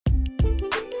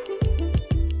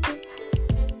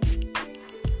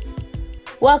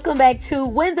Welcome back to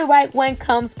When the Right One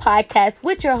Comes podcast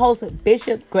with your host,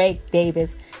 Bishop Greg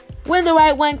Davis. When the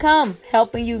Right One Comes,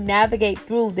 helping you navigate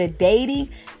through the dating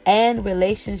and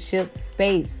relationship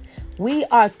space. We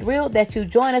are thrilled that you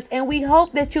join us, and we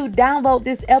hope that you download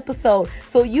this episode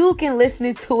so you can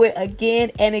listen to it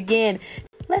again and again.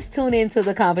 Let's tune into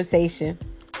the conversation.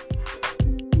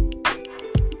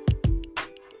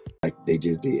 Like they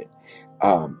just did.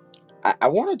 I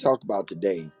want to talk about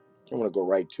today. I want to go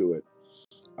right to it.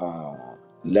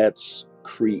 Let's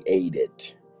create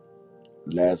it.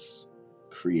 Let's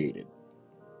create it.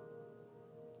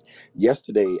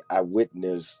 Yesterday, I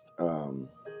witnessed.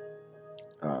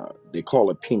 They call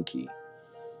her Pinky.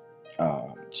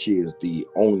 She is the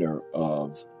owner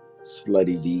of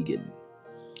Slutty Vegan.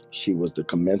 She was the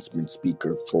commencement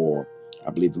speaker for,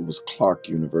 I believe it was Clark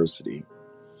University,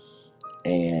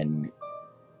 and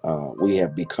we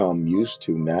have become used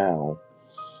to now.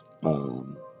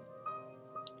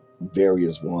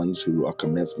 Various ones who are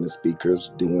commencement speakers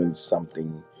doing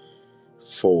something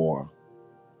for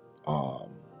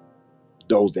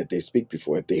those that they speak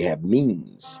before, if they have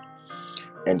means.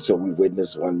 And so we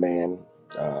witnessed one man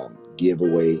give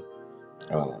away,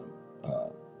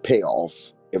 pay off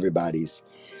everybody's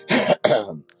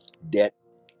debt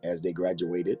as they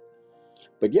graduated.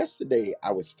 But yesterday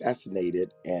I was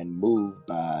fascinated and moved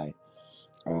by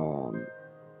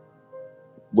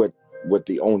what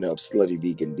the owner of Slutty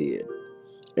Vegan did.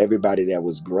 Everybody that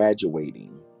was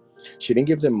graduating, she didn't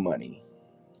give them money.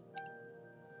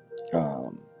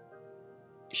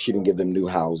 She didn't give them new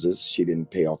houses. She didn't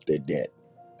pay off their debt.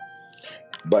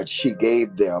 But she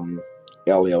gave them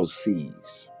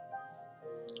LLCs.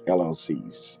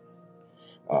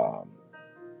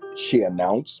 She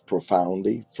announced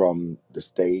profoundly from the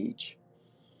stage,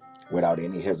 without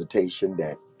any hesitation,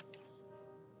 that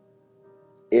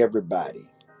everybody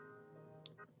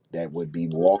that would be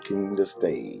walking the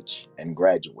stage and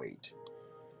graduate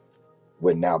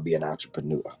would now be an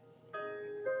entrepreneur.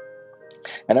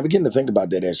 And I began to think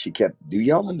about that as she kept, do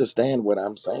y'all understand what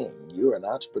I'm saying? You're an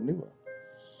entrepreneur.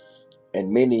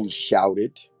 And many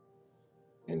shouted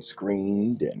and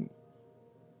screamed and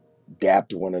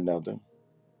dapped one another.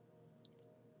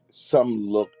 Some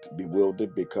looked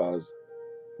bewildered because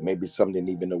maybe some didn't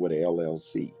even know what an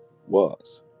LLC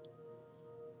was.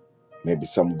 Maybe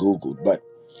some Googled. But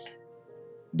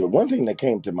the one thing that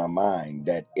came to my mind,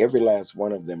 that every last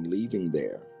one of them leaving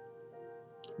there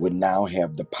would now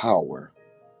have the power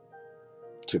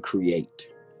to create.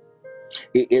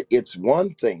 It's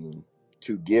one thing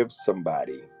to give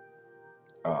somebody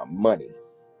money.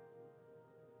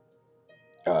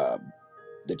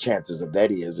 The chances of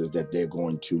that is that they're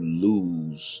going to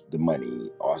lose the money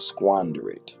or squander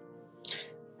it.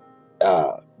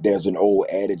 There's an old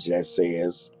adage that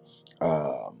says,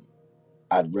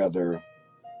 I'd rather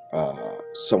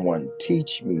someone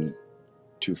teach me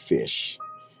to fish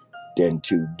than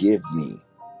to give me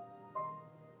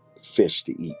fish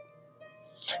to eat.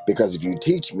 Because if you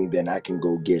teach me, then I can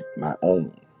go get my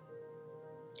own.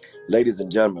 Ladies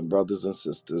and gentlemen, brothers and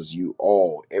sisters, you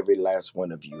all, every last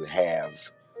one of you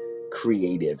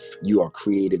you are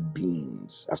creative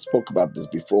beings. I've spoke about this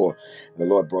before, and the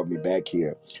Lord brought me back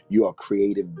here. You are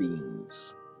creative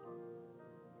beings.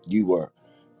 You were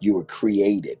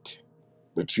created,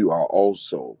 but you are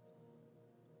also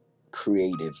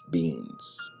creative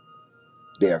beings.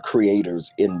 There are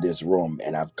creators in this room,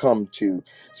 and I've come to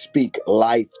speak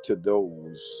life to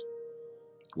those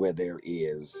where there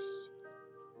is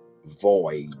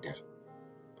void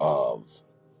of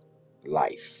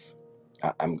life.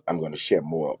 I'm going to share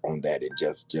more on that in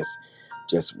just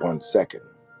 1 second.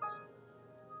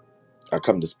 I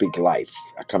come to speak life.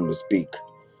 I come to speak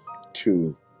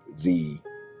to the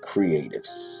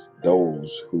creatives,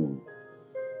 those who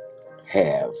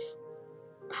have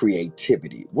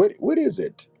creativity. What is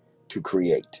it to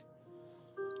create?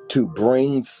 To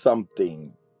bring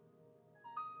something,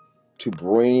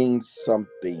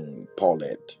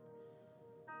 Paulette,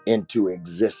 into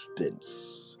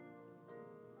existence.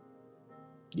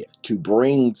 Yeah, to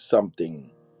bring something,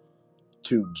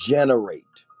 to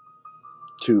generate,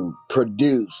 to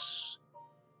produce,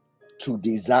 to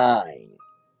design,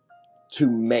 to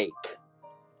make,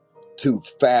 to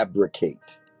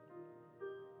fabricate.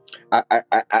 I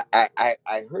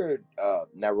heard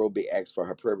Nairobi ask for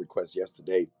her prayer request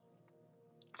yesterday,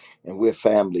 and we're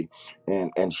family,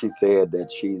 and she said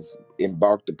that she's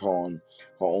embarked upon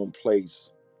her own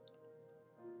place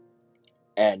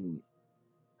and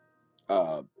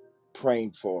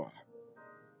praying for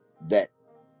that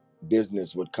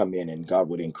business would come in and God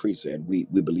would increase it, and we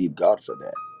believe God for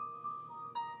that.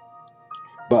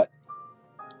 But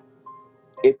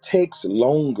It takes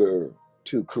longer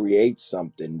to create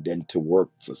something than to work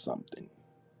for something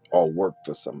or work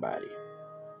for somebody.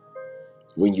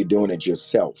 When you're doing it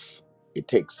yourself, it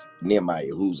takes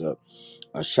Nehemiah, who's a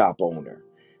shop owner,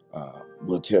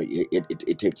 will tell you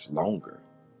it takes longer.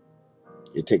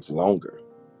 It takes longer.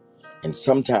 And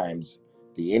sometimes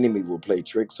the enemy will play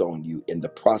tricks on you in the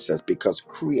process because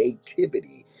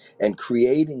creativity and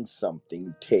creating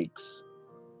something takes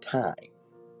time,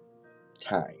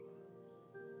 time,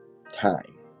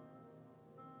 time,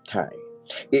 time.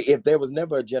 If there was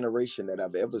never a generation that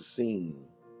I've ever seen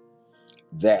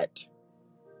that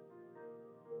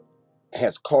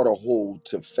has caught a hold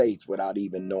to faith without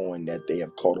even knowing that they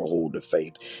have caught a hold of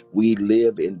faith. We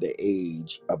live in the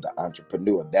age of the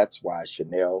entrepreneur. That's why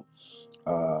Chanel,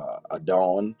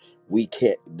 Adon, we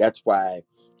can't. That's why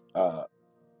uh,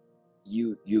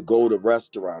 you go to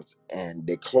restaurants and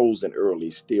they're closing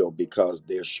early still because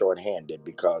they're shorthanded,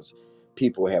 because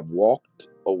people have walked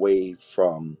away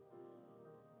from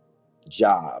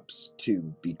jobs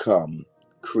to become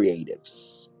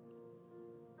creatives.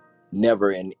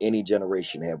 Never in any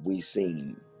generation have we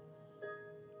seen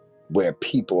where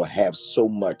people have so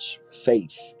much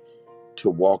faith to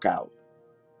walk out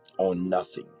on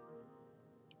nothing.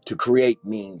 To create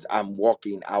means I'm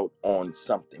walking out on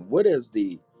something. What is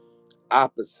the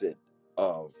opposite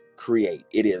of create?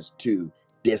 It is to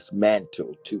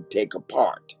dismantle, to take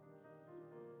apart,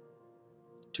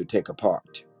 to take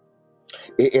apart.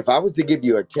 If I was to give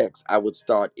you a text, I would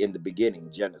start in the beginning,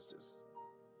 Genesis,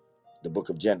 the book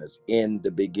of Genesis. In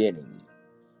the beginning,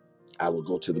 I would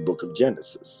go to the book of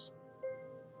Genesis,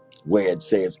 where it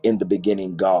says, in the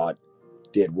beginning, God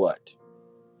did what?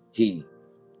 He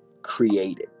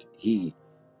created. He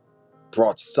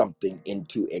brought something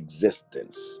into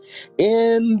existence.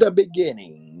 In the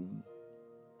beginning,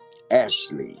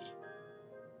 Ashley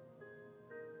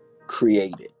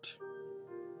created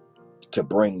to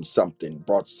bring something,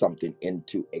 brought something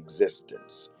into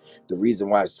existence. The reason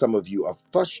why some of you are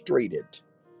frustrated,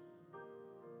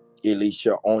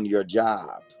 Elisha, on your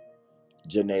job,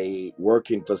 Janae,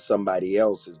 working for somebody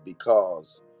else, is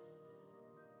because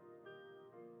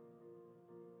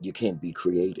you can't be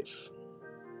creative.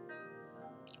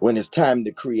 When it's time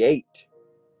to create,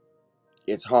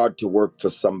 it's hard to work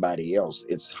for somebody else.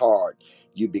 It's hard.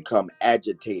 You become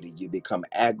agitated. You become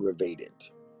aggravated,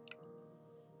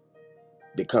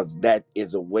 because that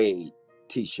is a way,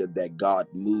 Tisha, that God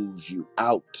moves you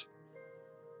out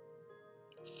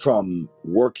from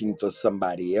working for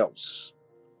somebody else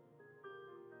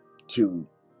to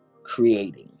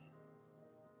creating.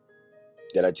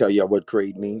 Did I tell you what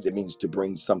create means? It means to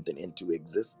bring something into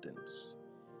existence.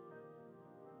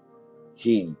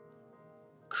 He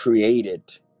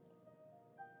created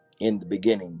in the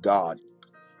beginning. God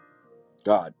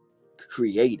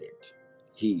created.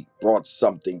 He brought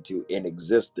something to in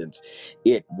existence.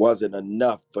 It wasn't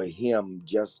enough for him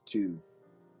just to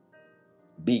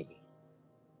be,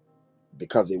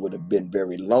 because it would have been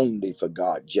very lonely for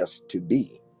God just to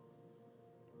be.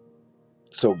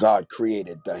 So God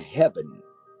created the heaven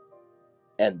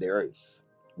and the earth.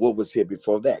 What was here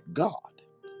before that? God.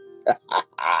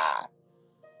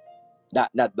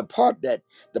 Not the part that,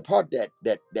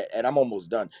 and I'm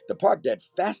almost done. The part that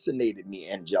fascinated me,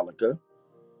 Angelica,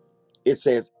 it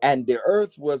says, and the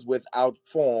earth was without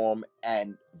form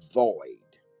and void.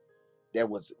 There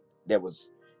was, it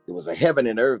was a heaven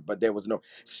and earth, but there was no.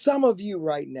 Some of you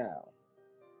right now,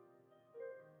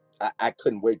 I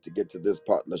couldn't wait to get to this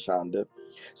part, LaShonda.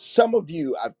 Some of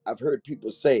you, I've heard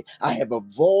people say, I have a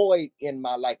void in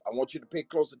my life. I want you to pay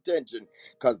close attention,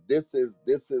 because this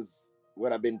is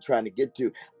what I've been trying to get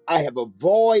to. I have a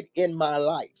void in my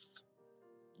life.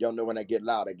 Y'all know when I get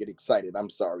loud, I get excited. I'm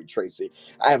sorry, Tracy.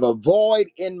 I have a void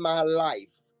in my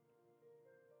life.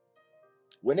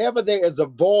 Whenever there is a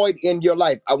void in your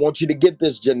life, I want you to get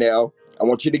this, Janelle. I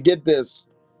want you to get this.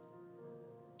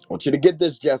 I want you to get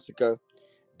this, Jessica.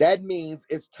 That means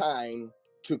it's time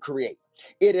to create.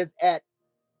 It is at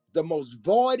the most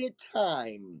voided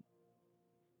time,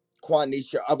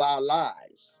 Quanisha, of our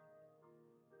lives,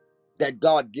 that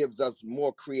God gives us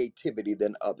more creativity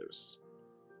than others.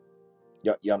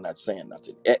 Y'all not saying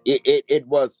nothing. It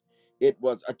was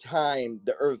a time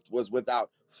the earth was without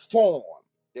form.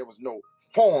 There was no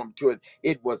form to it.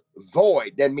 It was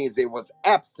void. That means it was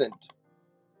absent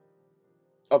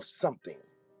of something.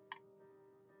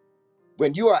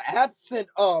 When you are absent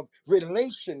of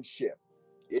relationship,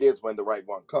 it is when the right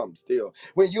one comes still.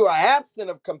 When you are absent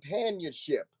of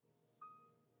companionship,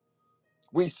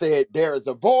 we said, there is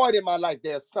a void in my life.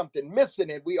 There's something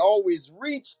missing. And we always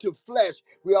reach to flesh.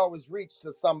 We always reach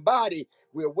to somebody.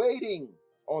 We're waiting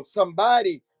on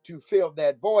somebody to fill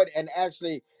that void. And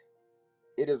actually,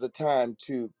 it is a time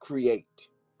to create.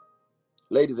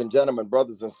 Ladies and gentlemen,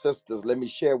 brothers and sisters, let me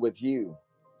share with you.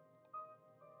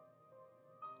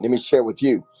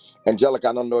 Angelica,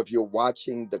 I don't know if you're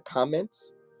watching the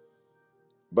comments,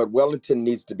 but Wellington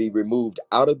needs to be removed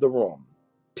out of the room.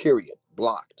 Period.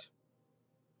 Blocked.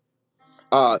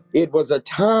 It was a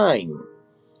time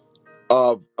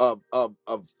of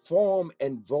form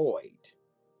and void.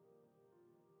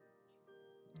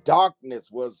 Darkness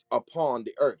was upon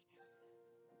the earth.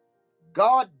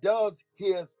 God does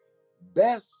his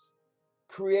best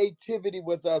creativity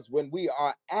with us when we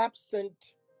are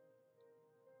absent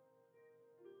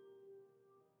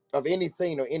of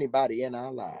anything or anybody in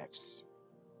our lives.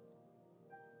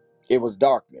 It was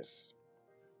darkness.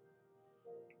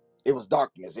 It was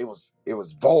darkness. It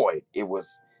was void. It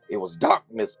was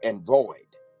darkness and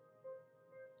void.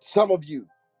 Some of you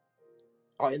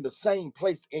are in the same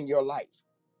place in your life.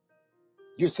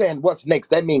 You're saying, what's next?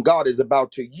 That means God is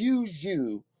about to use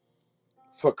you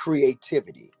for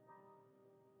creativity.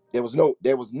 There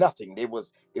was nothing. It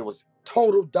was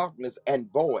total darkness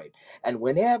and void. And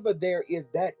whenever there is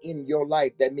that in your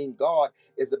life, that means God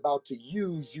is about to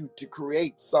use you to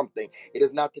create something. It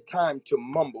is not the time to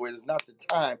mumble. It is not the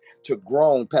time to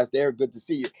groan. Pastor Eric, good to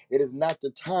see you. It is not the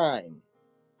time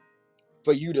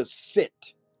for you to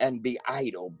sit and be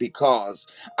idle because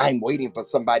I'm waiting for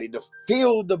somebody to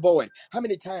fill the void. How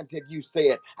many times have you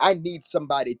said, I need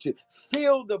somebody to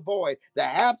fill the void, the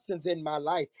absence in my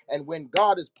life? And when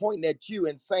God is pointing at you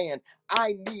and saying,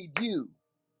 I need you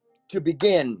to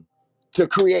begin to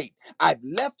create, I've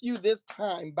left you this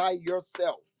time by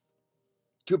yourself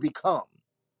to become,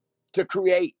 to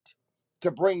create,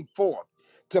 to bring forth,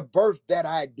 to birth that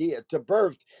idea, to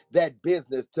birth that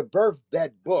business, to birth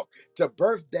that book, to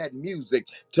birth that music,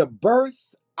 to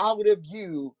birth out of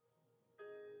you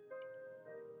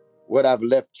what I've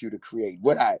left you to create,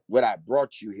 what I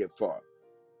brought you here for,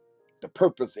 the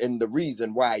purpose and the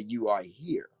reason why you are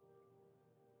here.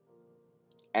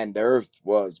 And the earth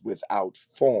was without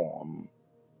form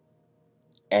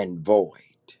and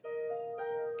void,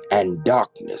 and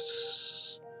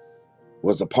darkness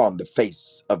was upon the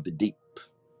face of the deep.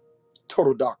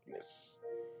 Total darkness.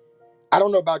 I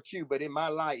don't know about you, but in my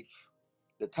life,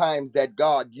 the times that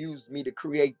God used me to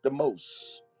create the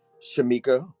most,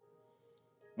 Shamika,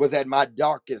 was at my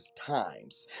darkest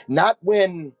times. Not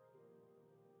when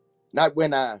I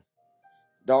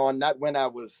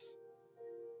was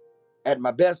at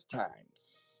my best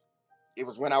times. It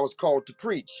was when I was called to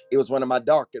preach. It was one of my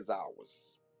darkest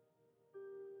hours.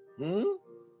 Hmm?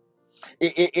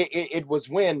 It was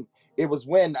when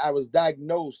I was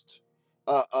diagnosed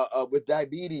with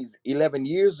diabetes 11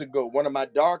 years ago. One of my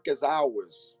darkest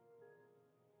hours.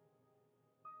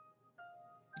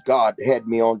 God had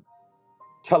me on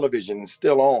television and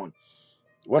still on.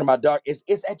 One of my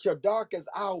it's at your darkest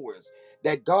hours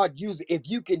that God uses. If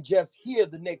you can just hear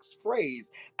the next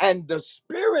phrase, and the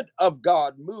Spirit of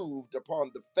God moved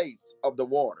upon the face of the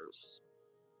waters.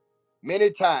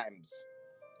 Many times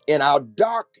in our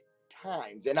dark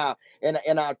times, in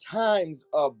our times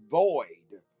of void,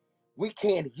 we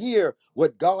can't hear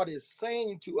what God is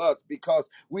saying to us because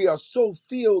we are so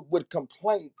filled with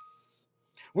complaints.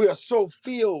 We are so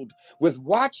filled with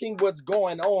watching what's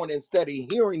going on instead of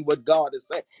hearing what God is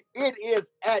saying. It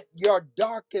is at your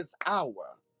darkest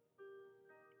hour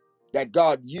that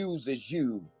God uses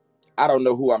you. I don't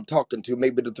know who I'm talking to.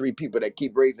 Maybe the three people that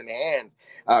keep raising their hands,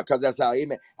 because that's how.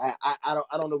 Amen. I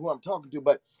don't know who I'm talking to,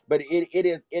 but it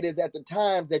is at the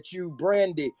times that you,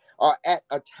 Brandy, are at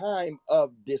a time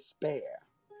of despair.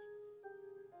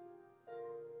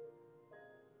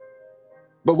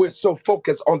 But we're so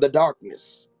focused on the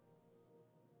darkness.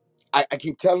 I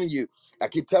keep telling you,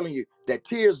 that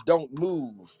tears don't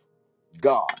move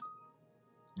God.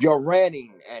 You're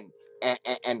ranting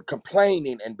and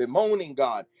complaining and bemoaning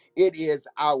God. It is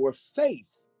our faith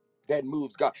that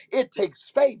moves God. It takes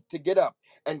faith to get up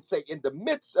and say, in the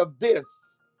midst of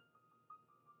this,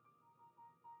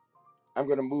 I'm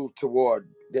going to move toward.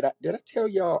 Did I tell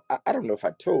y'all? I don't know if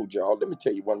I told y'all. Let me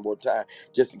tell you one more time,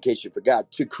 just in case you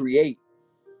forgot. To create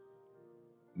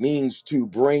means to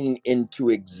bring into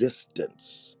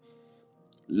existence.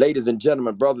 Ladies and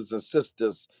gentlemen, brothers and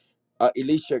sisters,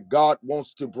 Elisha, God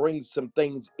wants to bring some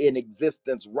things in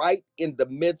existence right in the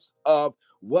midst of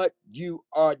what you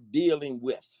are dealing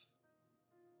with.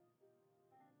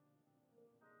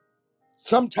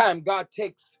 Sometimes God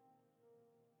takes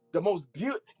the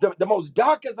most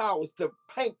darkest hours to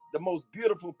paint the most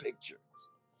beautiful picture.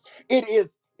 It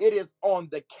is on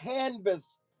the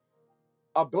canvas,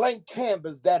 a blank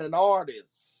canvas, that an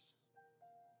artist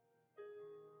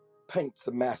paints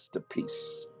a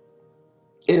masterpiece.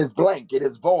 It is blank, it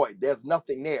is void, there's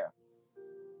nothing there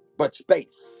but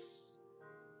space.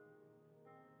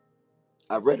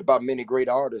 I've read about many great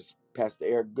artists, Pastor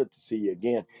Eric, good to see you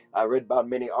again. I read about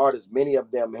many artists, many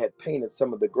of them had painted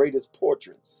some of the greatest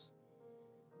portraits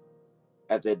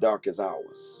at their darkest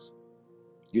hours.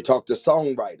 You talk to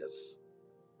songwriters,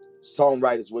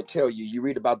 songwriters will tell you, you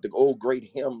read about the old great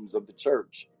hymns of the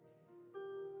church.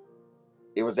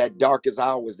 It was at darkest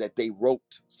hours that they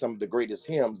wrote some of the greatest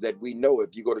hymns that we know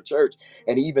if you go to church.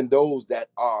 And even those that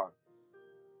are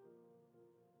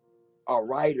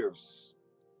writers.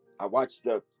 I watched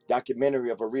the documentary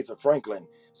of Aretha Franklin.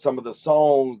 Some of the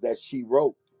songs that she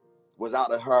wrote was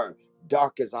out of her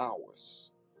darkest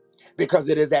hours. Because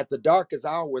it is at the darkest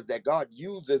hours that God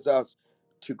uses us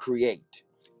to create.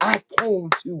 I came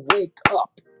to wake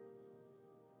up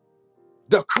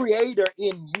the creator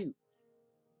in you.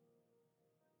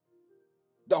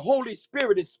 The Holy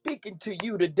Spirit is speaking to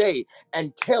you today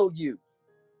and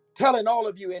telling all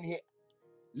of you in here,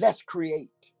 let's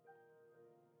create.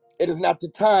 It is not the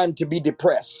time to be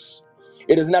depressed.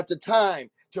 It is not the time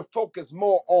to focus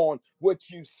more on what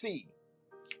you see.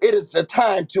 It is a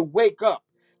time to wake up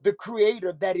the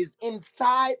creator that is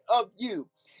inside of you.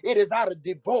 It is out of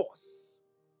divorce.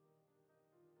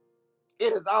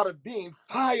 It is out of being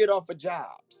fired off of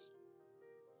jobs.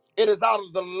 It is out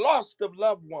of the loss of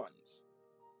loved ones.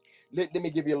 Let me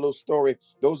give you a little story.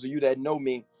 Those of you that know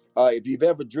me, if you've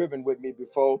ever driven with me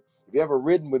before, if you've ever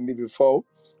ridden with me before,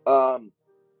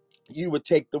 you would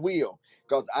take the wheel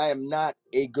because I am not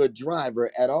a good driver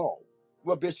at all.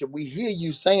 Well, Bishop, we hear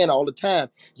you saying all the time,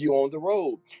 you on the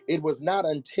road. It was not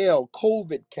until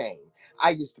COVID came. I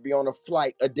used to be on a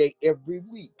flight a day every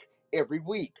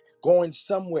week, going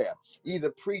somewhere, either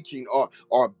preaching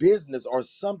or business or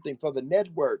something for the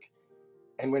network.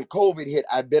 And when COVID hit,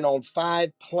 I've been on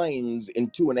 5 planes in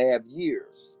 2.5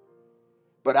 years.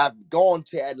 But I've gone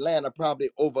to Atlanta probably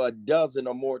over a dozen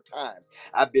or more times.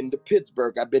 I've been to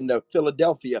Pittsburgh. I've been to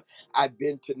Philadelphia. I've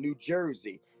been to New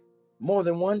Jersey more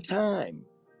than one time.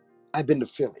 I've been to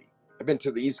Philly. I've been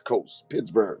to the East Coast,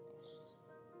 Pittsburgh,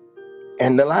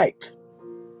 and the like.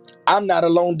 I'm not a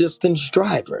long distance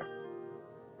driver.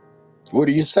 What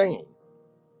are you saying?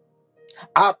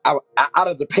 Out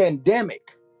of the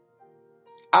pandemic,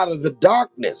 out of the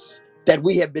darkness that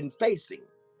we have been facing,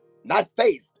 not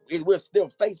faced, we're still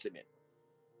facing it.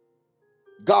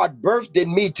 God birthed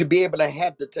in me to be able to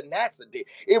have the tenacity.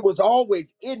 It was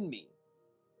always in me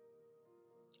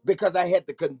because I had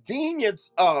the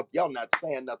convenience of, y'all not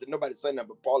saying nothing, nobody's saying nothing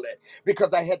but Paulette,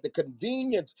 because I had the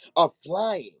convenience of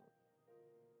flying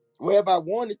wherever I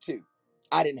wanted to.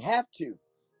 I didn't have to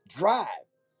drive.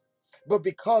 But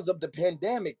because of the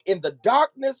pandemic, in the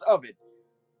darkness of it,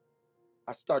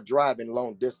 I start driving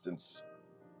long distance.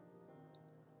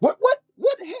 What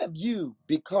have you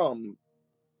become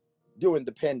during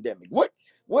the pandemic?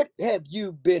 What have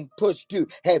you been pushed to?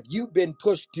 Have you been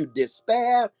pushed to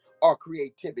despair or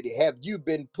creativity? Have you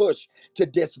been pushed to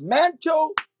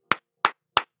dismantle?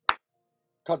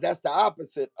 Because that's the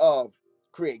opposite of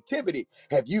creativity.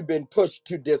 Have you been pushed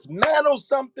to dismantle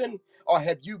something, or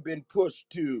have you been pushed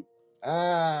to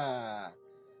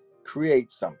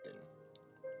create something?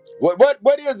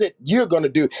 What is it you're gonna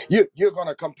do? You're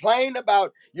gonna complain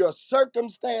about your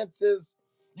circumstances.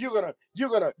 You're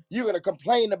gonna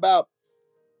complain about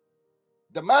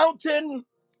the mountain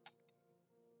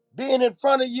being in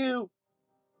front of you.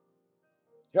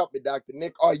 Help me, Dr.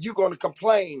 Nick. Are you going to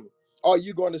complain? Are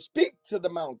you going to speak to the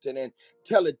mountain and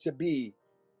tell it to be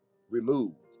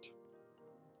removed?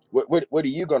 What are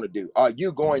you going to do? Are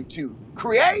you going to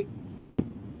create?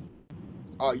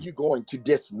 Are you going to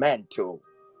dismantle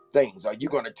things? Are you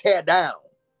going to tear down?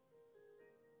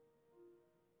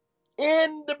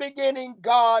 In the beginning,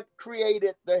 God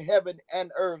created the heaven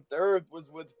and earth. The earth was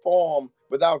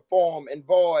without form and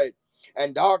void,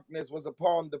 and darkness was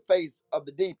upon the face of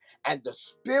the deep. And the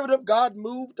Spirit of God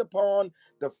moved upon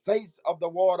the face of the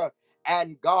water,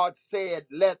 and God said,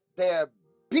 "Let there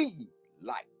be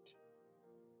light."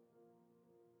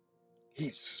 He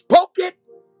spoke it.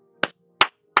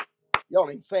 Y'all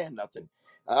ain't saying nothing.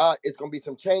 It's going to be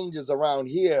some changes around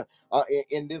here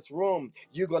in this room.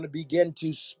 You're going to begin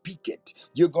to speak it.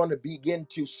 You're going to begin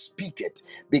to speak it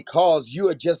because you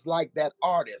are just like that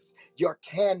artist. Your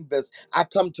canvas, I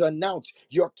come to announce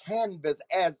your canvas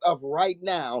as of right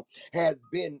now has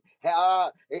been,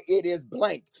 it is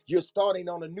blank. You're starting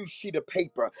on a new sheet of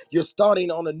paper. You're starting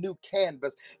on a new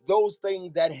canvas. Those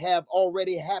things that have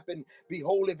already happened,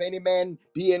 behold, if any man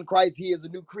be in Christ, he is a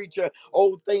new creature.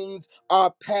 Old things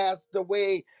are passed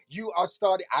away. You are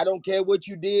starting. I don't care what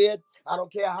you did. I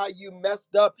don't care how you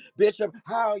messed up, Bishop.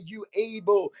 How are you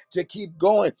able to keep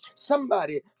going?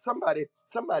 Somebody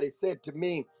said to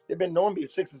me, they've been knowing me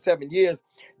 6 or 7 years.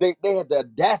 They had the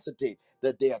audacity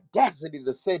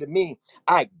to say to me,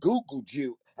 I Googled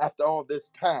you after all this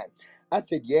time. I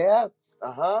said, yeah,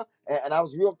 and I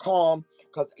was real calm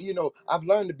because I've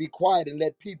learned to be quiet and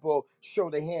let people show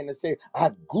their hand and say,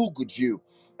 I've Googled you.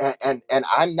 And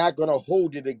I'm not gonna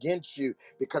hold it against you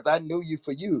because I knew you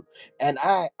for you. And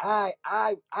I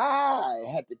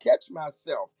had to catch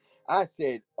myself. I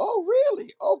said, oh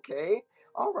really? Okay,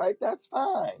 all right, that's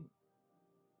fine.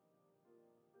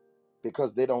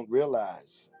 Because they don't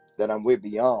realize that I'm way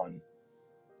beyond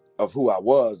of who I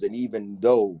was. And even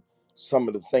though some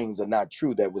of the things are not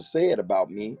true that was said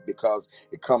about me, because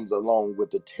it comes along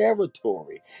with the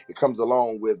territory, it comes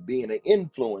along with being an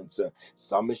influencer.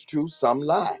 Some is true, some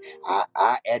lie.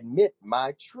 I admit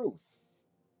my truth,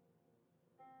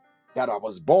 that I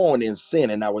was born in sin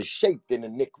and I was shaped in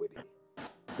iniquity.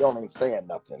 Y'all ain't saying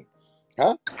nothing.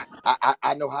 Huh?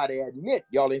 I know how to admit,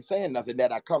 y'all ain't saying nothing,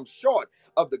 that I come short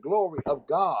of the glory of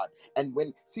God. And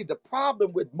see, the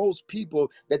problem with most people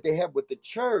that they have with the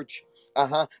church,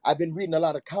 I've been reading a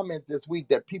lot of comments this week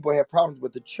that people have problems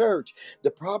with the church.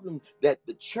 The problem that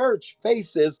the church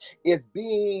faces is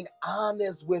being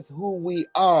honest with who we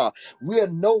are. We're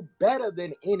no better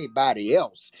than anybody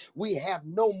else. We have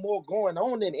no more going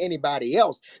on than anybody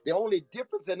else. The only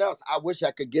difference in us, I wish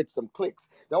I could get some clicks.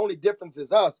 The only difference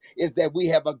is us is that we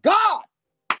have a God,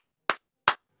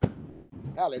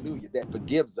 hallelujah, that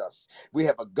forgives us. We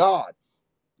have a God.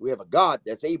 We have a God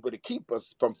that's able to keep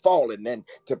us from falling and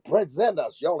to present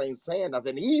us. Y'all ain't saying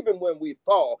nothing. Even when we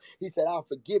fall, he said, I'll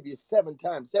forgive you 7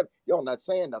 times 7. Y'all not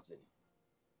saying nothing.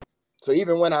 So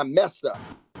even when I mess up,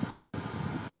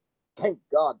 thank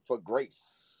God for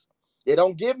grace. It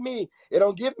don't give me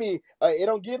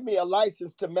a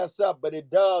license to mess up, but it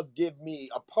does give me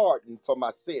a pardon for my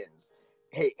sins.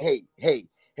 Hey,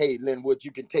 Linwood,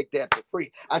 you can take that for free.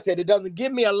 I said it doesn't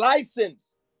give me a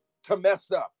license to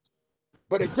mess up,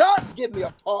 but it does give me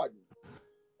a pardon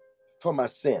for my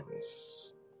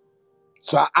sins.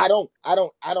 So I don't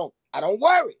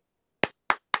worry.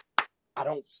 I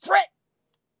don't fret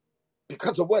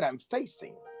because of what I'm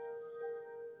facing.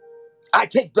 I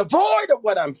take the void of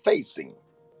what I'm facing,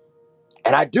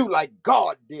 and I do like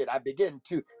God did. I begin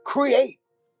to create.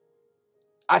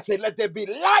 I say, let there be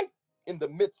light in the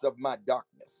midst of my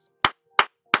darkness.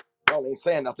 Y'all ain't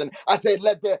saying nothing. I said,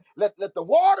 let the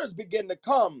waters begin to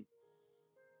come.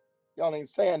 Y'all ain't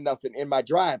saying nothing. In my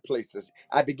dry places,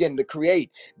 I begin to create,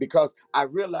 because I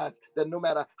realize that no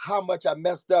matter how much I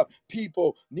messed up,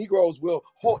 Negroes will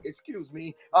hold,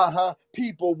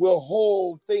 people will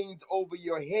hold things over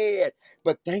your head.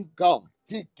 But thank God,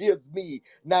 he gives me,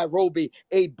 Nairobi,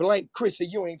 a blank. Chrissy,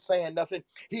 you ain't saying nothing.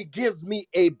 He gives me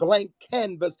a blank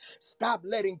canvas. Stop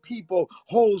letting people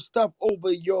hold stuff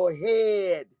over your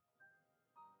head.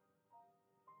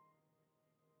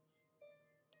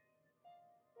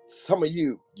 Some of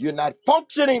you're not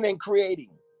functioning and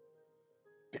creating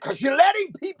because you're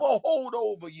letting people hold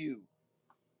over you.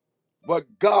 But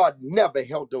God never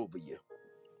held over you.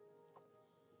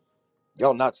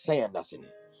 Y'all not saying nothing.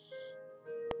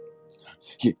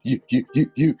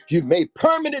 You made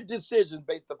permanent decisions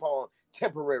based upon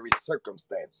temporary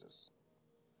circumstances.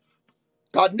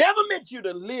 God never meant you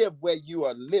to live where you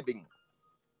are living.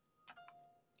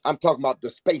 I'm talking about the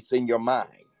space in your mind.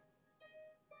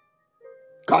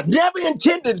 God never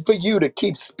intended for you to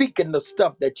keep speaking the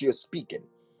stuff that you're speaking.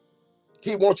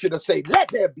 He wants you to say, let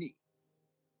there be.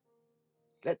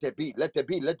 Let there be, let there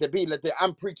be, let there be, let there.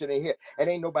 I'm preaching in here and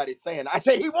ain't nobody saying. I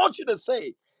said he wants you to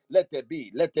say, let there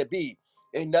be, let there be.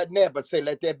 Ain't nothing there but say,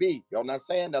 let there be. Y'all not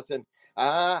saying nothing.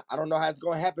 I don't know how it's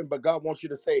going to happen, but God wants you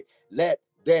to say, let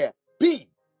there be.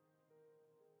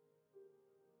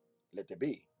 Let there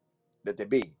be. Let there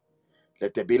be.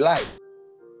 Let there be light.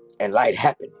 And light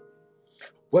happen.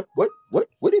 What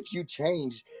if you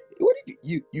changed? What if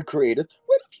you created?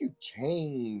 What if you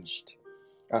changed?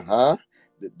 Uh-huh.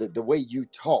 The way you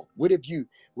talk. What if you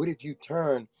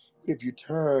turn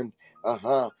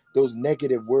those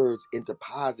negative words into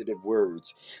positive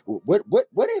words? What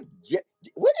if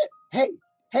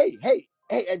hey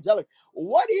Angelic,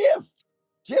 what if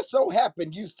just so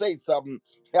happened you say something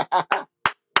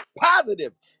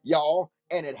positive, y'all,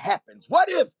 and it happens? What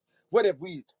if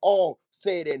we all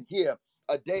said in here,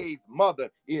 a day's mother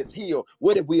is healed?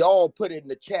 What if we all put in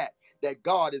the chat that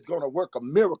God is going to work a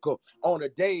miracle on a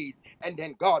days, and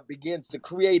then God begins to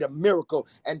create a miracle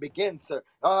and begins to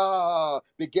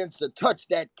touch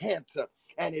that cancer,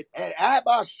 and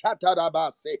Abba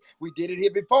Shatarabase. We did it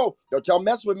here before. Don't y'all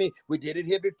mess with me. We did it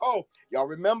here before. Y'all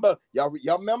remember? Y'all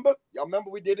remember? Y'all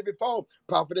remember we did it before.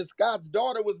 Prophetess Scott's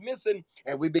daughter was missing,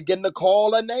 and we begin to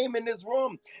call her name in this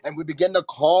room, and we begin to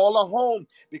call her home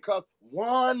because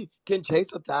one can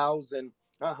chase 1,000.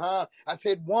 I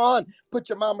said one. Put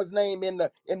your mama's name in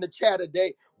the chat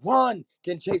today. One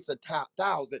can chase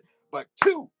 1,000, but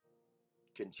two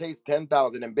can chase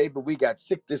 10,000. And baby, we got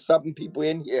 60-something people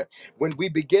in here. When we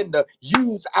begin to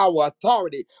use our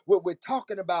authority, what we're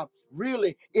talking about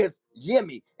really is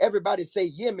Yemi. Everybody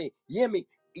say Yemi, Yemi.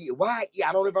 Why?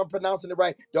 I don't know if I'm pronouncing it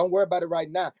right. Don't worry about it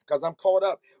right now because I'm caught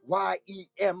up.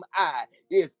 YEMI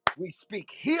is we speak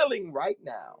healing right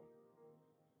now.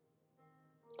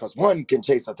 Because one can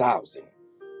chase 1,000.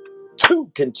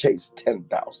 Two can chase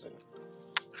 10,000.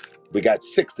 We got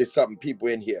 60-something people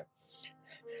in here.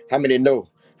 How many know?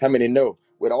 How many know?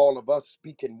 With all of us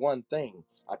speaking one thing.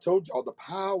 I told y'all the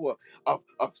power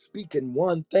of speaking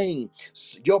one thing.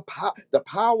 The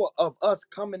power of us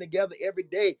coming together every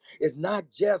day is not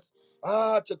just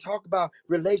to talk about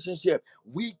relationship.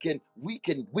 We can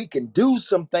do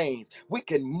some things. We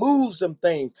can move some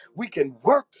things. We can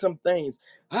work some things.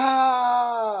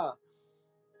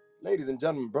 Ladies and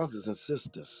gentlemen, brothers and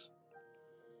sisters,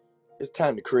 it's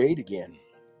time to create again.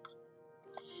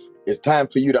 It's time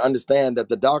for you to understand that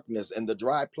the darkness and the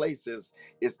dry places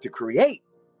is to create,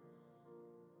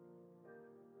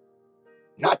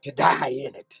 not to die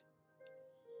in it,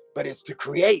 but it's to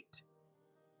create.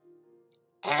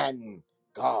 And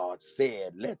God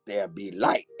said, let there be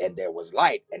light, and there was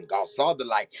light, and God saw the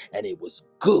light, and it was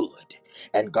good.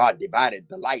 And God divided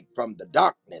the light from the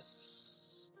darkness.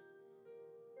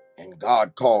 And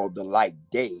God called the light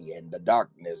day, and the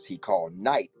darkness he called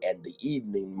night, and the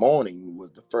evening morning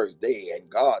was the first day. And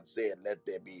God said, let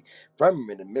there be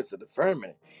firmament in the midst of the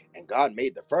firmament. And God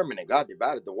made the firmament, and God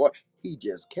divided the water. He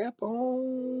just kept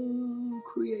on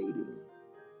creating.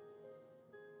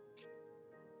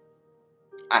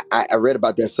 I read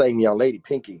about that same young lady,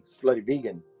 Pinky, slutty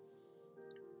vegan,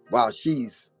 while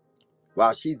she's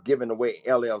giving away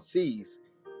LLCs,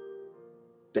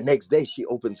 the next day she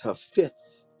opens her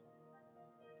 5th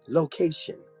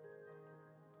location.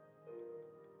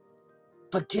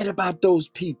 Forget about those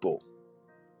people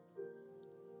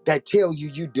that tell you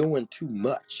you're doing too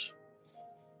much.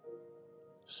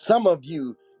 Some of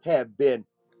you have been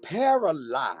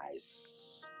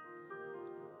paralyzed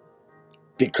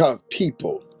because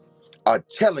people are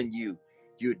telling you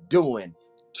you're doing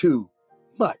too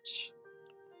much.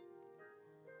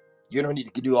 You don't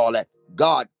need to do all that.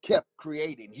 God kept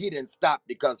creating. He didn't stop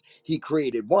because he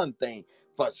created one thing.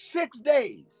 For 6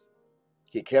 days,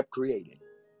 he kept creating.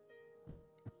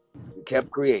 He kept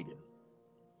creating.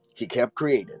 He kept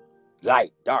creating.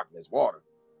 Light, darkness, water,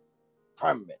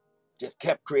 firmament. Just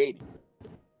kept creating.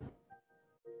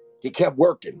 He kept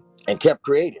working and kept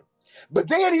creating. But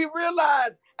then he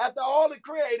realized after all the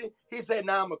creating, he said,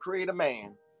 now I'm going to create a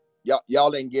man.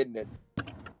 Y'all ain't getting it.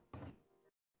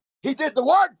 He did the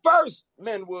work first,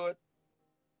 Linwood.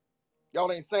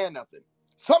 Y'all ain't saying nothing.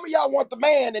 Some of y'all want the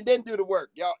man and then do the work.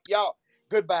 Y'all,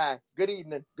 goodbye. Good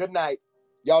evening. Good night.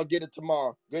 Y'all get it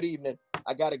tomorrow. Good evening.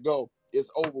 I got to go.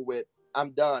 It's over with.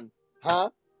 I'm done. Huh?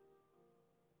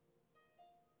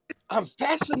 I'm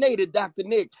fascinated, Dr.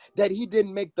 Nick, that he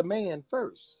didn't make the man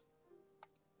first.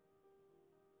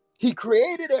 He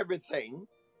created everything.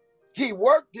 He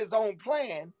worked his own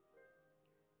plan.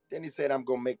 Then he said, I'm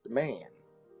going to make the man.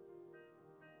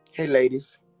 Hey,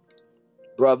 ladies,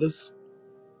 brothers,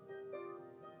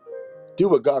 do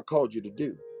what God called you to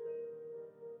do.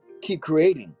 Keep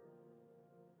creating.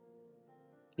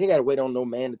 You ain't got to wait on no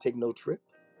man to take no trip.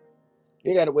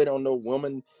 You ain't got to wait on no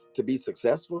woman to be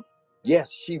successful.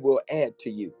 Yes, she will add to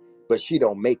you, but she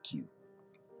don't make you.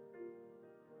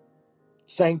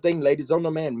 Same thing, ladies. Don't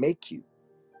no man make you.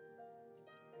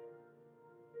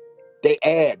 They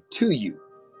add to you.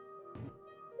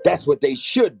 That's what they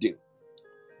should do.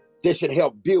 They should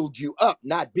help build you up,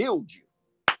 not build you.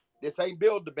 This ain't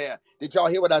build the bear. Did y'all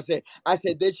hear what I said? I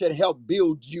said they should help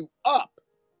build you up,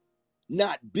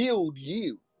 not build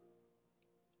you.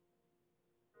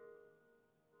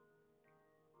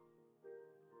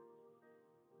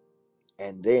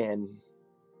 And then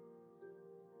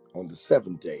on the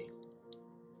 7th day,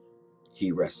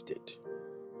 he rested.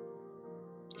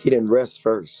 He didn't rest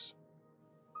first.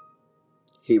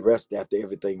 He rested after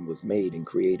everything was made and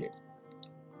created.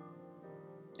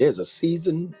 There's a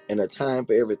season and a time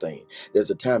for everything.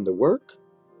 There's a time to work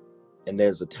and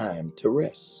there's a time to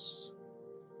rest.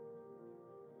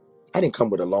 I didn't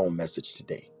come with a long message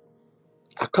today.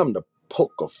 I come to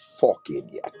poke a fork in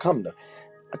you. I come to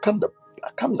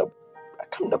I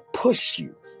come to push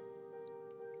you.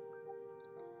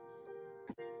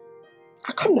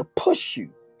 I come to push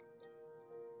you.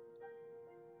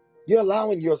 You're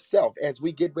allowing yourself, as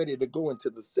we get ready to go into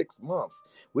the 6th month,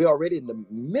 we're already in the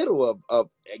middle of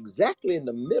exactly in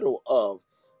the middle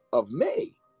of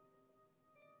May.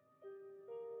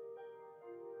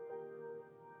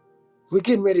 We're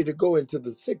getting ready to go into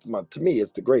the 6th month. To me,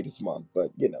 it's the greatest month,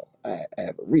 but I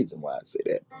have a reason why I say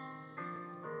that.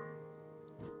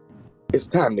 It's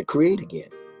time to create again.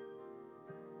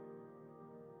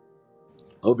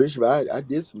 Oh, Bishop, I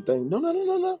did some things. No, no, no,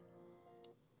 no, no.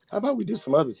 How about we do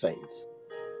some other things?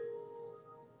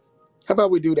 How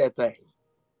about we do that thing?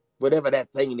 Whatever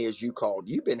that thing is you called.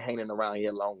 You've been hanging around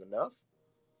here long enough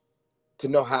to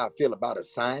know how I feel about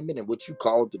assignment and what you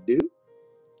called to do.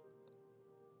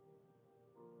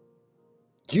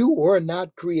 You were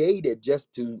not created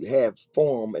just to have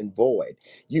form and void.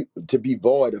 You to be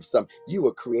void of something. You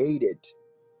were created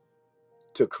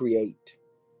to create.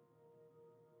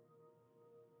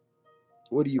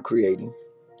 What are you creating?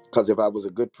 Because if I was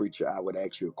a good preacher, I would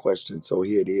ask you a question. So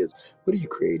here it is. What are you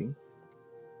creating?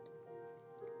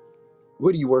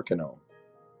 What are you working on?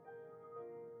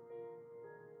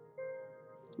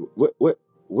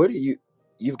 What are you?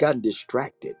 You've gotten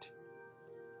distracted.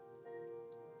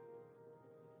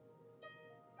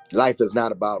 Life is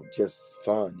not about just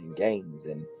fun and games,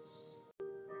 and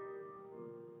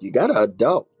you got to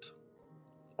adult.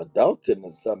 Adulting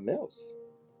is something else.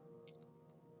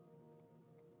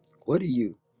 What are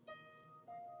you?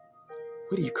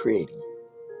 What are you creating?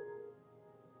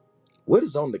 What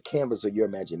is on the canvas of your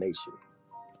imagination?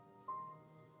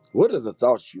 What are the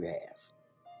thoughts you have?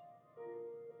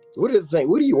 What are the things?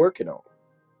 What are you working on?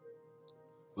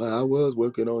 Well, I was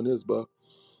working on this, but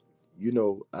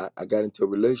I got into a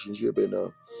relationship, and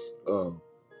uh,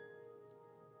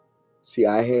 see,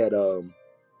 I had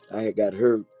got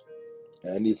hurt,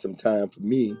 and I need some time for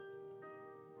me.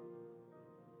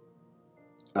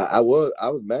 I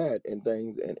was mad and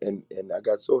things, and I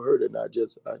got so hurt, and I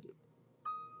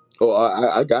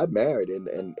got married, and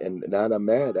now that I'm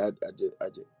mad,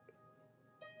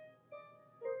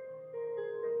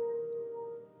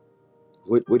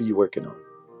 what are you working on?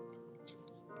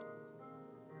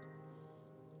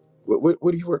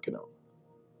 What are you working on?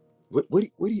 What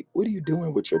are you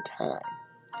doing with your time?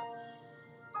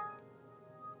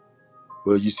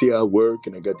 Well, you see, I work,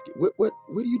 and I got what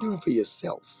are you doing for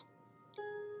yourself?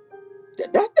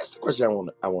 That's the question I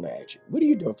want to ask you. What are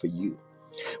you doing for you?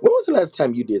 When was the last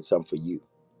time you did something for you?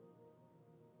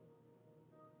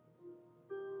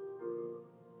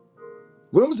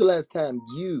 When was the last time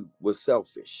you were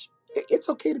selfish? It's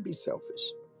okay to be selfish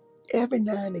every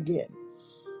now and again.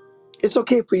 It's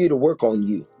okay for you to work on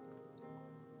you.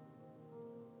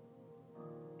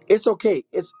 It's okay.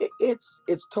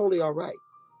 It's totally all right.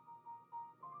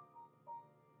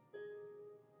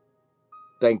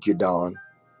 Thank you, Dawn.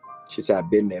 She said,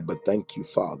 I've been there, but thank you,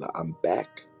 Father. I'm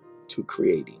back to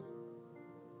creating.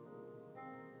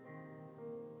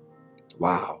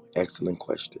 Wow, excellent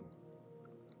question.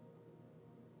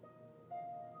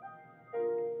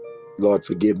 Lord,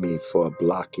 forgive me for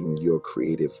blocking your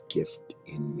creative gift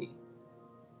in me.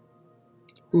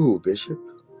 Ooh, Bishop.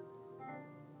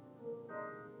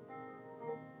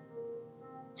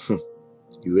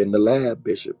 You in the lab,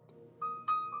 Bishop.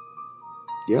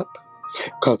 Yep.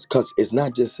 Cause it's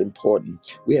not just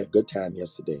important. We had a good time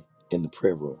yesterday in the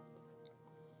prayer room.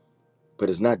 But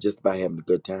it's not just about having a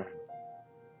good time.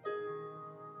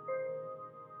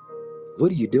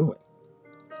 What are you doing?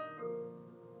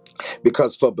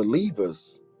 Because for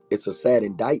believers, it's a sad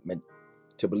indictment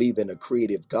to believe in a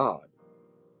creative God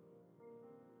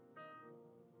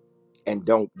and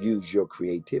don't use your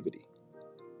creativity.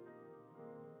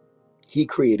 He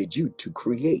created you to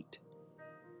create.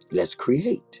 Let's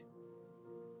create.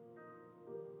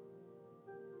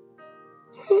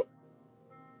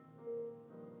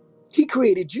 He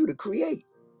created you to create.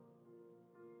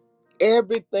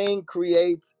 Everything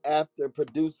produces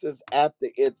after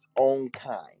its own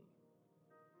kind.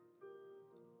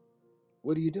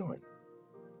 What are you doing?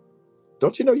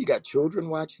 Don't you know you got children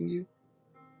watching you?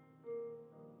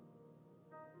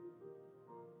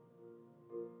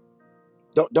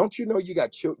 Don't you know you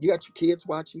got you got your kids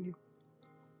watching you?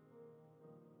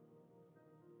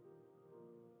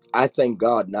 I thank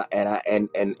God not, and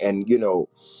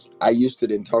I used to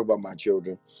didn't talk about my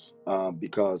children,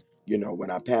 because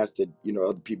when I pastored,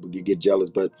 other people get jealous,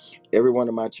 but every one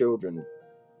of my children,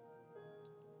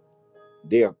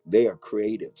 they are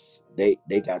creatives. They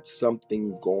got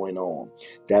something going on.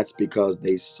 That's because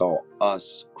they saw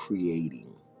us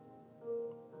creating.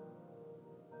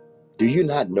 Do you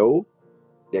not know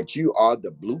that you are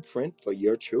the blueprint for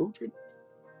your children.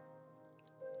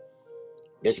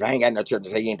 Bishop, I ain't got no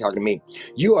children, so you ain't talking to me.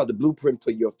 You are the blueprint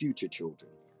for your future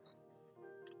children.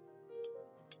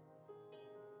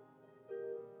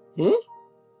 Hmm?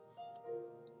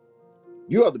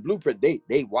 You are the blueprint.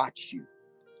 They watch you.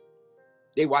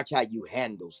 They watch how you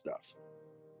handle stuff.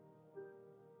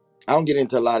 I don't get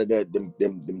into a lot of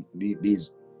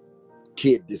these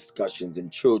kid discussions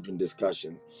and children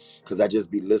discussions because I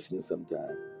just be listening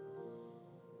sometimes.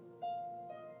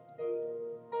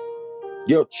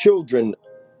 Your children,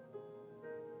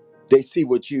 they see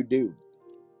what you do.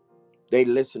 They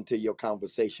listen to your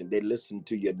conversation. They listen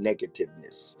to your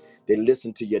negativeness. They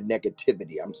listen to your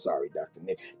negativity. I'm sorry, Dr.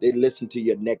 Nick. They listen to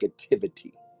your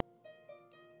negativity.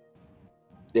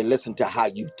 They listen to how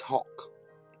you talk.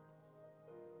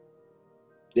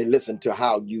 They listen to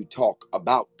how you talk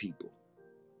about people.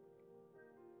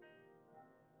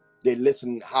 They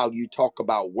listen how you talk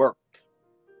about work.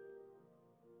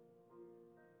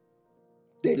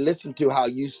 They listen to how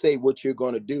you say what you're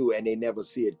going to do and they never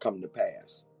see it come to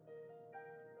pass.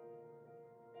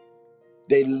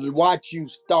 They watch you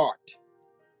start.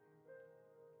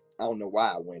 I don't know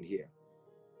why I went here.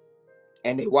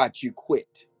 And they watch you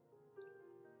quit.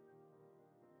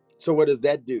 So what does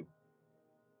that do?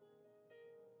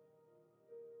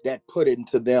 That put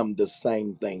into them the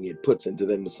same thing. It puts into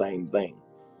them the same thing.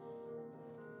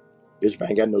 Bishop, I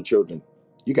ain't got no children.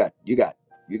 You got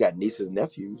nieces and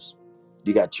nephews.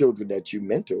 You got children that you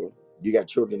mentor. You got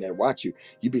children that watch you.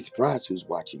 You'd be surprised who's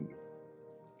watching you.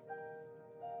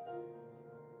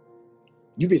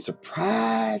 You'd be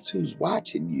surprised who's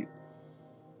watching you.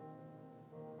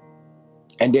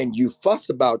 And then you fuss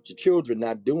about your children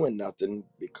not doing nothing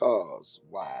because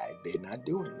why? They're not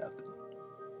doing nothing.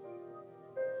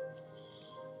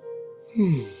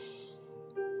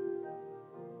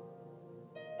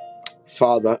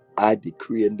 Father, I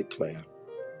decree and declare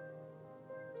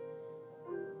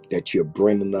that you're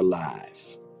bringing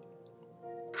alive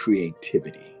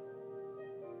creativity.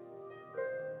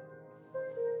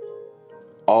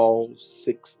 All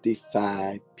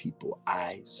 65 people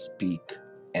I speak,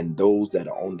 and those that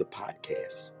are on the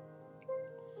podcast,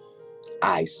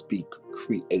 I speak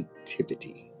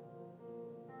creativity.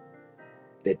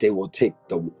 That they will take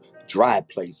the dry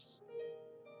place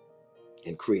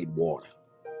and create water.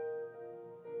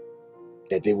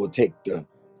 That they will take the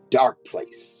dark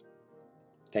place,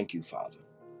 thank you, Father,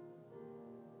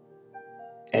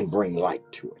 and bring light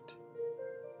to it.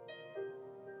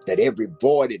 That every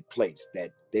voided place,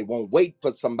 that they won't wait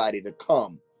for somebody to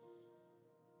come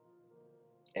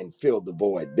and fill the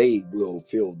void. They will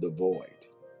fill the void.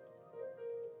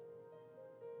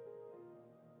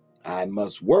 I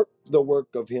must work the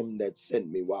work of him that sent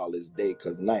me while it's day,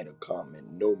 because night will come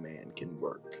and no man can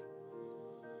work.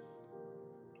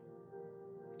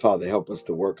 Father, help us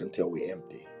to work until we're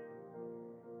empty.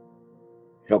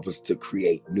 Help us to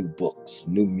create new books,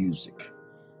 new music,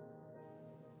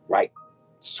 write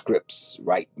scripts,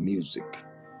 write music,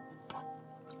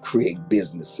 create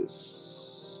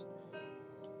businesses.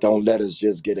 Don't let us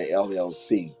just get an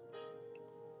LLC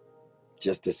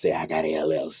just to say, I got an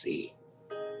LLC.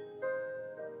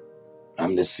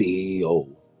 I'm the CEO.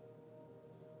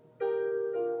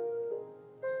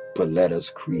 But let us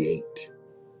create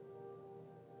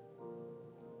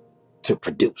to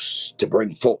produce, to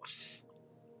bring forth.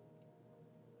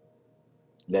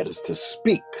 Let us to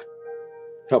speak.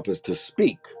 Help us to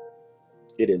speak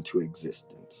it into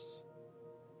existence.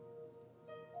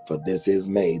 For this is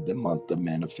made the month of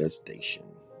manifestation.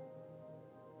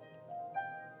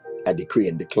 I decree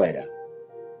and declare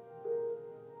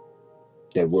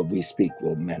that what we speak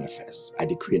will manifest. I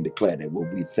decree and declare that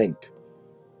what we think,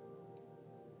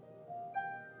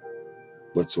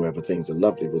 whatsoever things are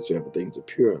lovely, whatsoever things are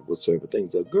pure, whatsoever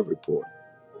things are good report.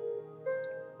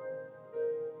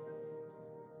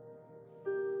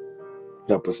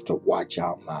 Help us to watch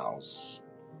our mouths.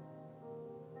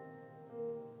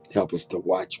 Help us to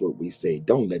watch what we say.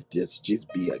 Don't let this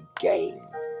just be a game,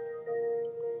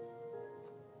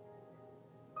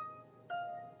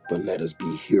 but let us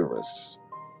be hearers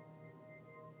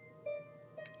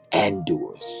and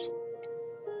doers.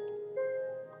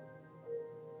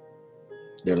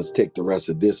 Let us take the rest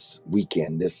of this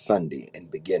weekend, this Sunday,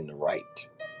 and begin to write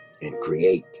and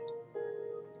create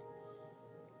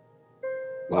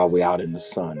while we're out in the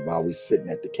sun, while we're sitting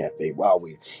at the cafe, while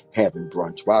we're having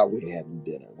brunch, while we're having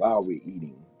dinner, while we're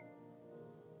eating.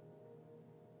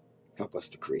 Help us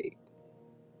to create.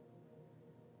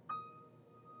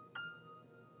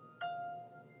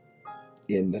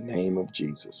 In the name of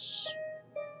Jesus.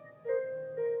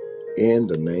 In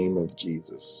the name of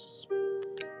Jesus.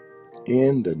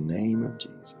 In the name of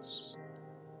Jesus.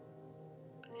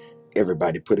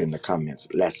 Everybody put in the comments,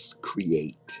 let's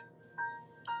create.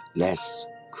 Let's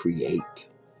create.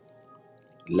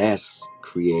 Let's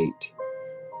create.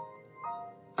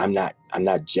 I'm not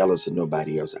jealous of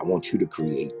nobody else. I want you to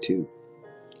create too.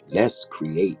 Let's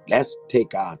create. Let's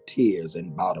take our tears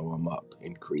and bottle them up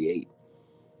and create.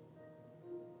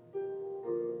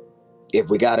 If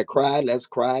we gotta cry, let's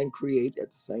cry and create at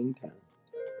the same time.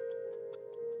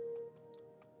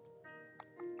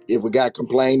 If we gotta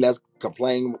complain, let's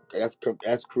complain.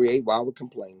 Let's create while we're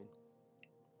complaining.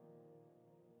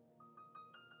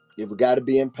 If we gotta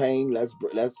be in pain, let's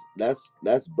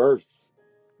birth.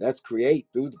 Let's create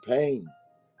through the pain.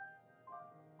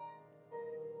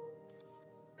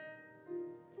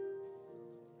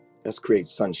 Let's create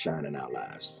sunshine in our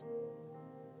lives.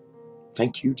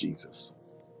 Thank you, Jesus.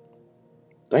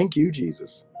 Thank you,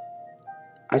 Jesus.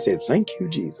 I said, thank you,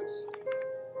 Jesus.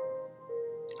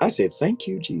 I said, thank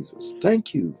you, Jesus.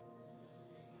 Thank you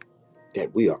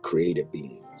that we are creative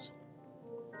beings.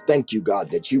 Thank you,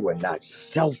 God, that you were not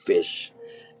selfish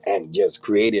and just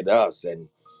created us and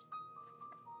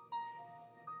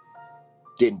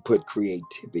didn't put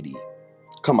creativity.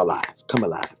 Come alive, come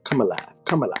alive, come alive,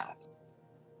 come alive,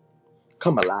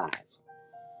 come alive.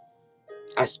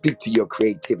 I speak to your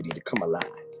creativity to come alive.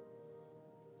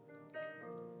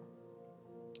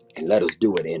 And let us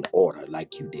do it in order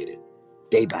like you did it.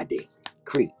 Day by day.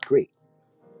 Create, create.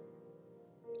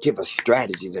 Give us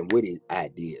strategies and witty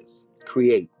ideas.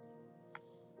 Create,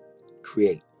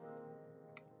 create.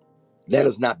 Let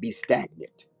us not be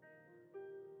stagnant.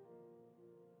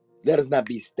 Let us not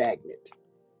be stagnant.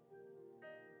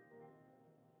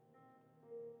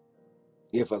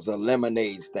 If it's a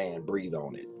lemonade stand, breathe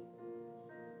on it.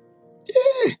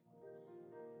 Yeah.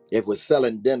 If we're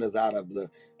selling dinners out of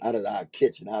our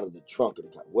kitchen, out of the trunk of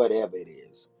the car, whatever it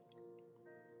is,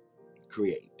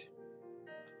 create.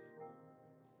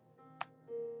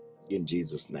 In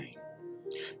Jesus' name.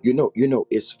 You know,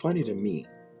 it's funny to me.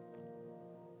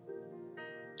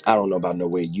 I don't know about no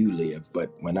way you live, but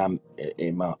when I'm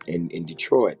in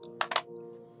Detroit,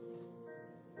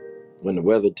 when the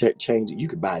weather changes, you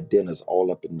could buy dinners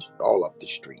all up the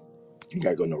street. You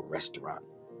gotta go to no restaurant.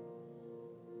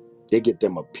 They get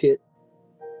them a pit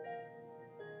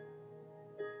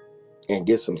and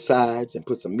get some sides and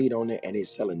put some meat on it, and they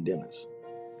selling dinners.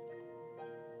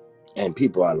 And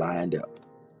people are lined up.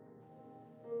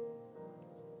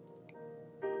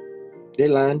 They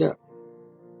lined up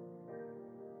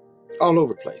all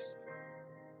over the place.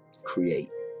 Create.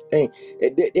 Hey,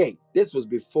 this was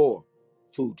before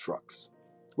food trucks.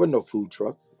 Wasn't no food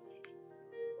truck.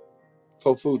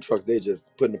 For food trucks, they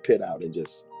just putting the pit out and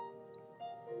just,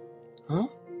 huh?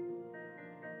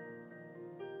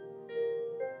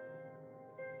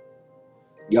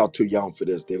 Y'all too young for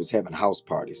this. They was having house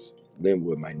parties.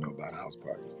 Linwood might know about house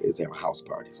parties. They was having house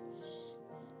parties.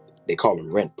 They call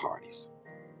them rent parties.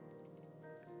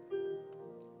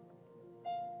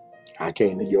 I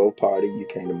came to your party, you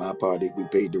came to my party, we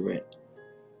paid the rent.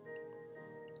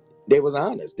 They was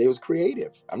honest. They was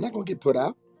creative. I'm not gonna get put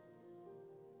out.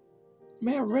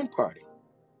 Man, rent party.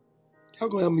 Y'all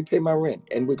gonna help me pay my rent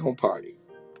and we're gonna party.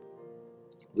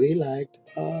 We like to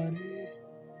party.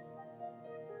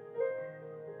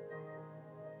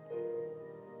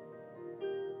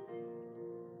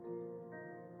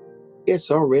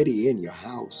 It's already in your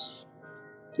house.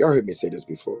 Y'all heard me say this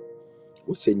before.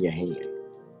 What's in your hand?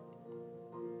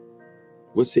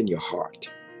 What's in your heart?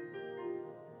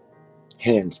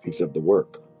 Hand speaks of the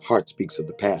work. Heart speaks of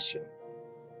the passion.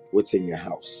 What's in your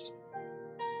house?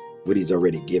 What he's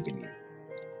already given you.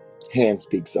 Hand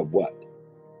speaks of what?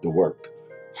 The work.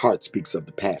 Heart speaks of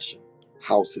the passion.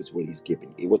 House is what he's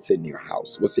giving you. What's in your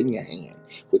house? What's in your hand?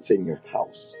 What's in your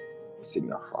house? What's in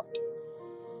your heart?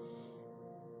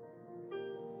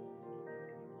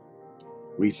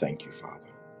 We thank you, Father.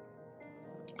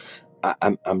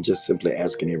 I'm just simply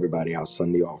asking everybody our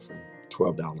Sunday offering,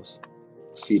 $12.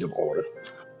 Seed of order.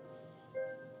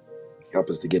 Help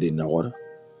us to get it in order.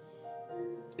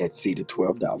 That seed of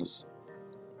 $12.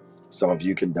 Some of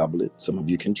you can double it. Some of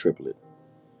you can triple it.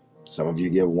 Some of you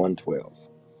give 112.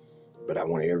 But I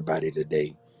want everybody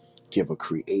today give a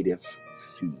creative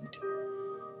seed.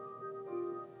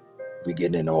 We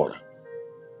getting in order.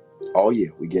 Oh yeah,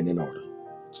 we getting in order.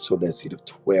 So that seed of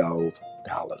 $12.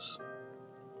 $12.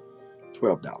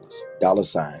 Dollar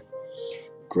sign.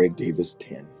 Greg Davis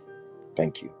 10.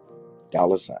 Thank you.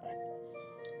 Dollar sign.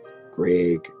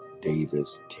 Greg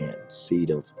Davis 10. Seed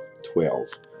of 12.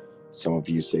 Some of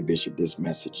you say, Bishop, this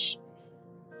message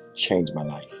changed my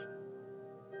life.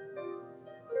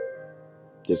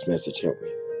 This message helped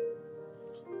me.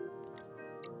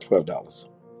 $12.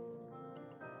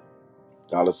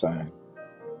 Dollar sign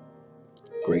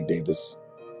Greg Davis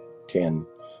 10.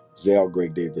 Zell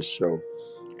Greg Davis Show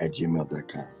at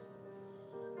gmail.com.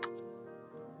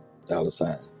 Dollar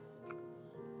sign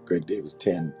Greg Davis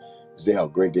 10. Zell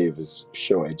Greg Davis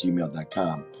Show at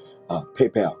gmail.com.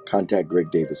 PayPal, contact Greg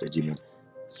Davis at gmail.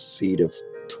 Seed of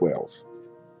 12.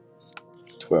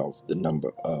 12, the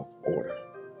number of order.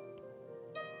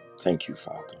 Thank you,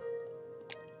 Father.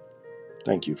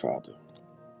 Thank you, Father.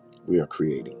 We are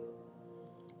creating.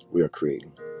 We are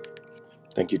creating.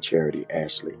 Thank you, Charity,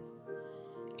 Ashley,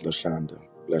 LaShonda.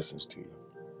 Blessings to you.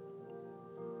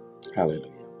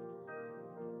 Hallelujah.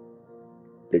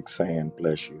 Big Sand,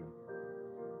 bless you.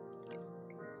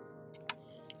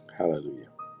 Hallelujah.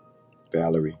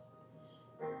 Valerie,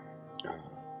 uh,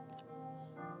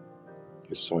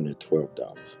 you're sowing at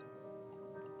 $12.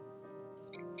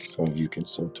 Some of you can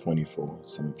sow 24.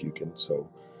 Some of you can sow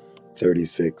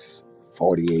 36,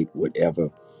 48, whatever,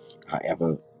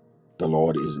 however the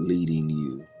Lord is leading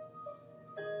you.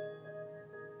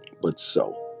 But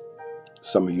so,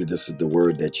 some of you, this is the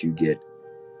word that you get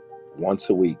once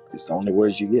a week. It's the only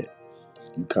words you get.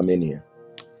 You come in here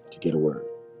to get a word.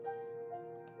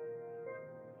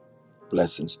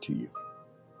 Blessings to you.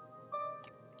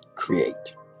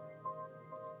 Create.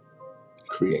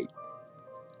 Create.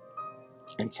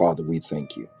 And Father, we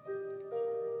thank you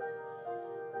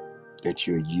that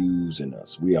you're using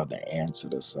us. We are the answer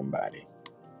to somebody.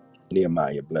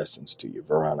 Nehemiah, blessings to you.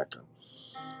 Veronica,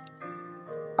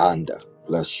 Anda,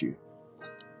 bless you.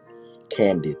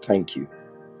 Candy, thank you.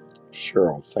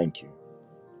 Cheryl, thank you.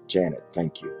 Janet,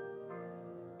 thank you.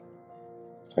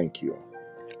 Thank you.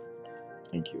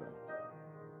 Thank you.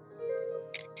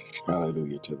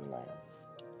 Hallelujah to the Lamb.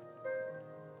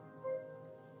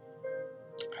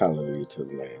 Hallelujah to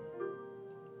the Lamb.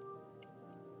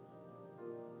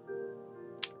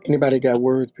 Anybody got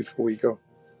words before we go?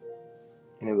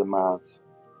 Any of the mods?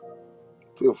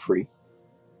 Feel free.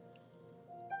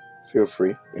 Feel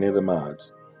free. Any of the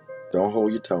mods. Don't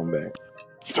hold your tongue back.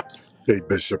 Hey,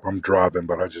 Bishop, I'm driving,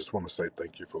 but I just want to say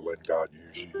thank you for letting God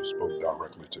use you. You spoke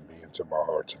directly to me and to my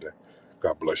heart today.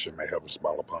 God bless you. May heaven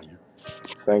smile upon you.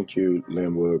 Thank you,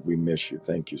 Linwood. We miss you.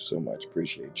 Thank you so much.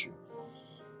 Appreciate you.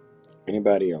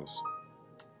 Anybody else?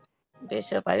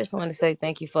 Bishop, I just want to say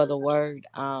thank you for the word.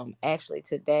 Actually,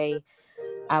 today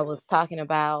I was talking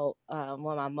about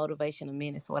one of my motivational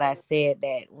minutes. What I said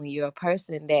that when you're a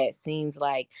person that seems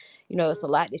like, it's a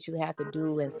lot that you have to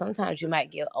do, and sometimes you might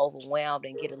get overwhelmed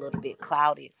and get a little bit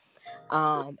clouded.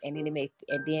 And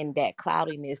then that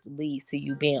cloudiness leads to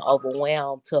you being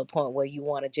overwhelmed to a point where you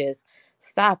want to just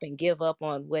stop and give up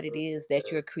on what it is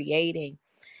that you're creating.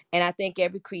 And I think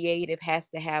every creative has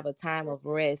to have a time of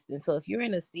rest. And so if you're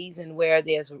in a season where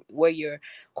you're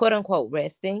quote unquote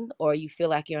resting, or you feel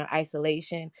like you're in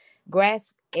isolation,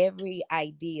 grasp every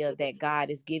idea that God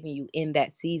is giving you in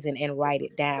that season and write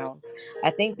it down.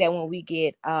 I think that when we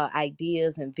get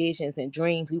ideas and visions and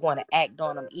dreams, we want to act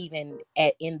on them even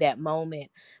in that moment.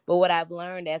 But what I've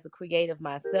learned as a creative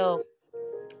myself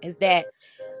is that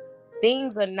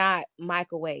things are not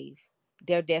microwave.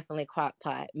 They're definitely crock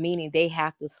pot, meaning they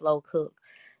have to slow cook.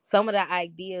 Some of the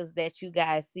ideas that you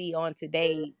guys see on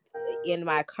today in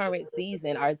my current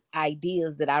season are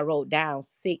ideas that I wrote down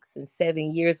 6 and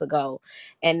 7 years ago.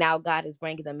 And now God is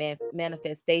bringing the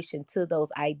manifestation to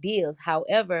those ideas.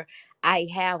 However, I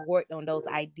have worked on those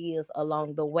ideas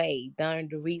along the way, done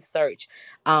the research,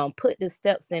 put the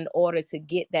steps in order to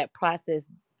get that process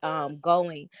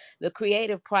going. The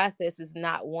creative process is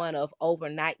not one of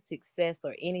overnight success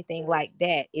or anything like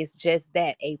that. It's just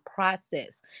that, a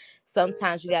process.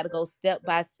 Sometimes you got to go step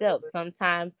by step.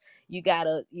 Sometimes you got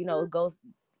to, go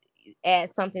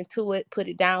add something to it, put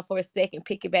it down for a second,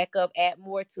 pick it back up, add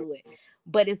more to it.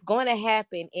 But it's going to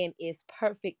happen in its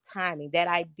perfect timing. That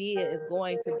idea is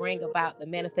going to bring about the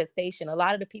manifestation. A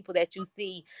lot of the people that you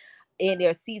see in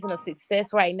their season of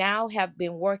success right now have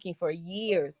been working for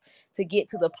years to get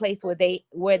to the place where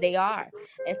they are.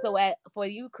 And so for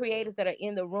you creators that are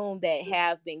in the room that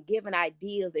have been given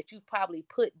ideas that you probably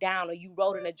put down, or you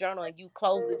wrote in a journal and you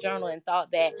closed the journal and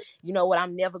thought that, you know what,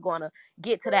 I'm never going to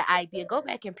get to that idea, go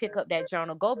back and pick up that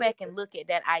journal, go back and look at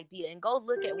that idea, and go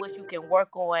look at what you can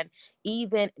work on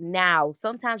even now.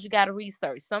 Sometimes you got to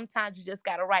research, sometimes you just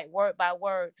got to write word by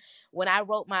word. When I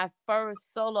wrote my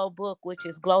first solo book, which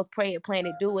is Glow, Pray It, Plan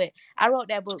It, Do It, I wrote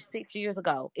that book 6 years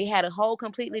ago. It had a whole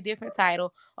completely different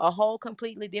title, a whole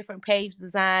completely different page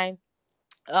design,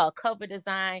 cover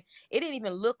design. It didn't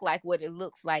even look like what it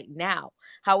looks like now.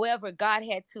 However, God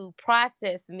had to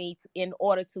process me in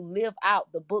order to live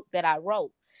out the book that I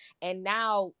wrote. And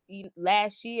now,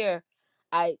 last year,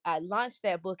 I launched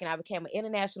that book and I became an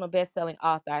international best-selling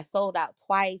author. I sold out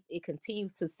twice. It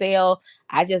continues to sell.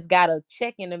 I just got a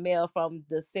check in the mail from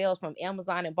the sales from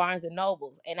Amazon and Barnes and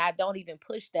Nobles, and I don't even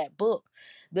push that book.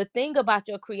 The thing about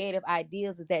your creative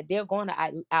ideas is that they're going to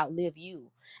outlive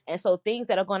you. And so things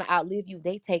that are going to outlive you,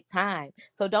 they take time.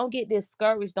 So don't get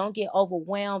discouraged. Don't get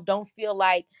overwhelmed. Don't feel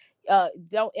like,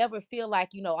 don't ever feel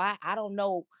like, I don't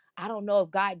know. I don't know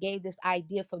if God gave this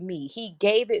idea for me. He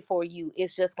gave it for you.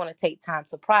 It's just going to take time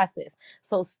to process.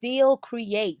 So still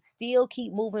create, still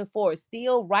keep moving forward,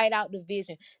 still write out the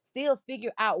vision, still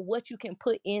figure out what you can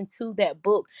put into that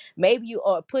book. Maybe you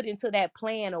or put into that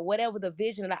plan or whatever the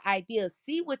vision or the idea.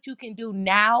 See what you can do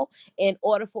now in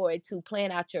order for it to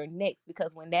plan out your next.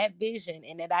 Because when that vision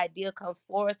and that idea comes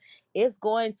forth, it's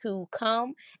going to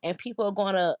come and people are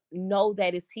going to know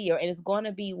that it's here and it's going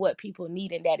to be what people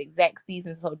need in that exact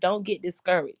season. So don't get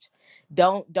discouraged.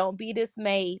 Don't be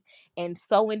dismayed, and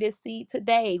sowing this seed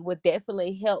today would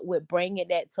definitely help with bringing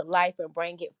that to life and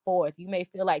bring it forth. You may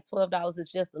feel like $12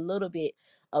 is just a little bit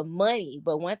of money,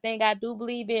 but one thing I do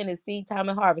believe in is seed time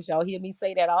and harvest. Y'all hear me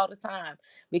say that all the time,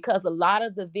 because a lot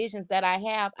of the visions that I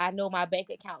have, I know my bank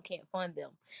account can't fund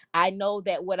them. I know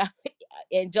that what I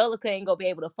Angelica ain't gonna be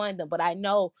able to fund them, but I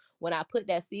know when I put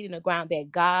that seed in the ground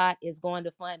that God is going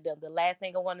to fund them. The last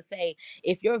thing I want to say,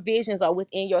 if your visions are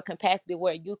within your capacity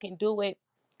where you can do it,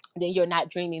 then you're not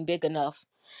dreaming big enough.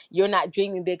 You're not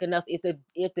dreaming big enough if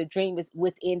the dream is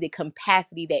within the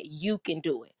capacity that you can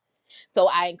do it. So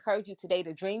I encourage you today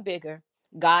to dream bigger.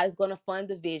 God is going to fund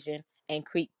the vision and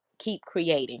keep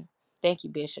creating. Thank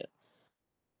you, Bishop.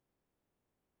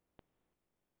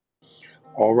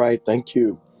 All right, thank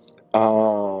you.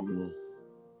 Um,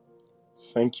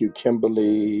 Thank you,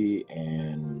 Kimberly,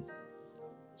 and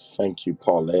thank you,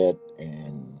 Paulette,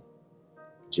 and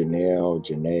Janelle,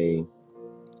 Janae,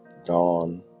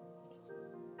 Dawn,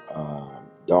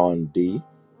 Dawn D.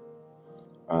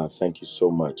 Thank you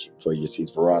so much for your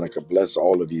seeds. Veronica, bless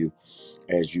all of you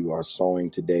as you are sowing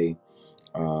today.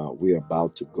 We're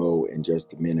about to go in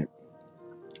just a minute.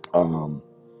 Um,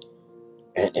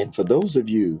 and for those of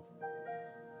you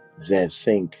that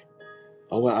think,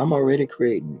 oh, well, I'm already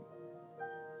creating,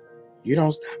 you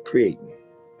don't stop creating.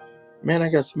 Man,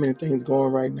 I got so many things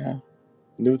going right now,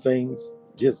 new things.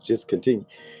 Just continue.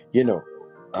 You know,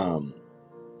 um,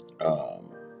 um,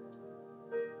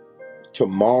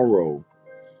 tomorrow,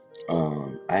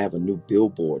 I have a new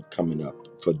billboard coming up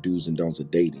for Do's and Don'ts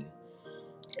of Dating,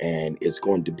 and it's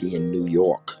going to be in New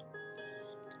York,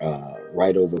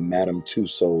 right over Madame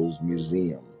Tussauds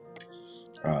Museum.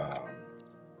 Um,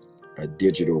 a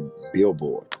digital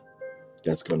billboard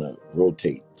that's going to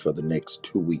rotate for the next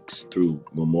 2 weeks through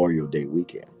Memorial Day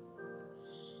weekend.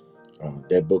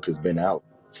 That book has been out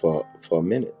for a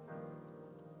minute,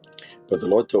 but the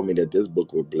Lord told me that this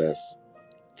book will bless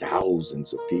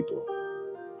thousands of people,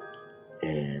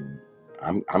 and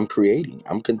I'm creating.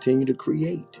 I'm continuing to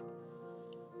create.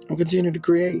 I'm continuing to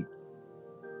create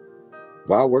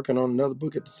while working on another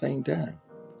book at the same time.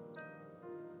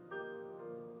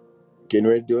 Getting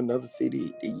ready to do another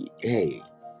CD. Hey,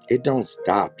 it don't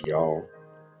stop, y'all.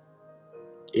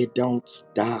 It don't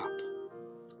stop.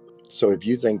 So if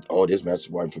you think, oh, this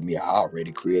message wasn't for me, I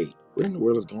already create. What in the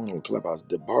world is going on with Clubhouse?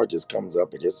 The bar just comes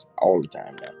up and just all the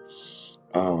time now.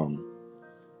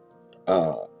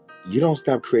 You don't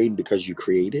stop creating because you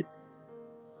created.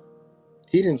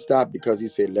 He didn't stop because he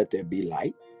said, let there be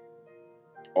light.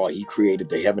 Or he created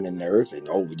the heaven and the earth and,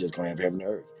 oh, we're just going to have heaven and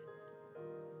earth.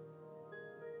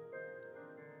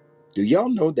 Do y'all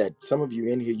know that some of you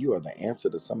in here, you are the answer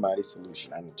to somebody's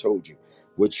solution? I told you.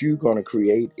 What you're going to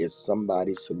create is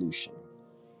somebody's solution.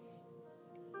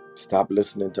 Stop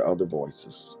listening to other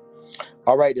voices.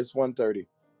 All right, it's 1:30.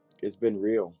 It's been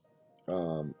real.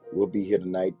 We'll be here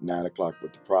tonight, 9:00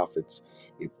 with the prophets.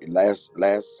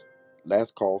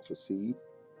 Last call for seed.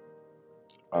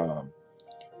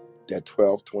 That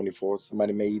 12:24.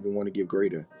 Somebody may even want to give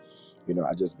greater.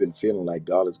 I just been feeling like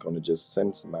God is going to just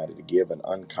send somebody to give an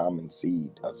uncommon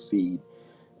seed, a seed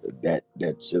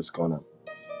that's just going to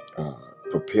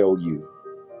propel you.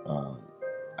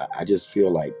 I just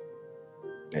feel like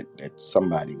that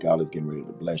somebody, God is getting ready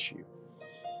to bless you.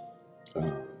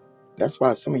 That's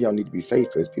why some of y'all need to be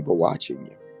faithful. As people watching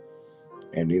you,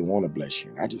 and they want to bless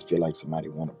you. And I just feel like somebody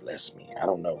want to bless me. I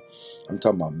don't know. I'm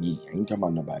talking about me. I ain't talking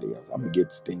about nobody else. I'm going to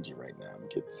get stingy right now. I'm going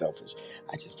to get selfish.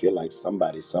 I just feel like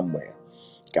somebody somewhere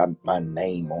got my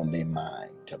name on their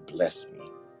mind to bless me.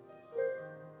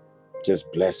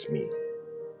 Just bless me.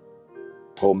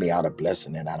 Pull me out a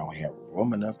blessing that I don't have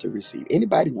room enough to receive.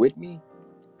 Anybody with me?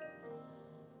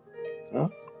 Huh?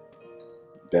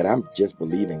 That I'm just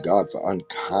believing God for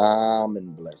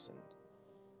uncommon blessings.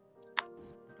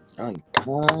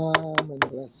 Uncommon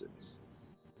blessings.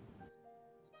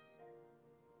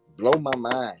 Blow my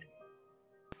mind.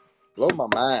 Blow my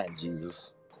mind,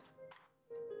 Jesus.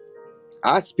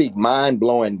 I speak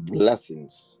mind-blowing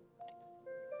blessings.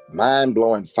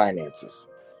 Mind-blowing finances.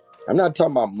 I'm not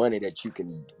talking about money that you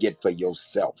can get for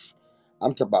yourself.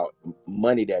 I'm talking about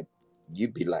money that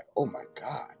you'd be like, oh my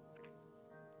God.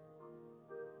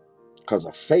 Because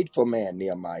a faithful man,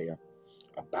 Nehemiah,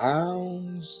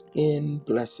 abounds in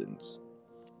blessings.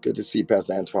 Good to see you,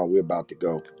 Pastor Antoine. We're about to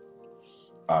go.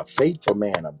 A faithful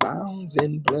man abounds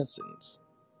in blessings.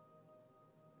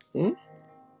 Y'all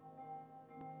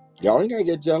ain't gonna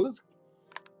get jealous.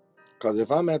 Because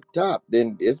if I'm at the top,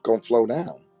 then it's gonna flow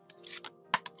down.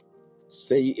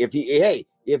 Say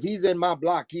if he's in my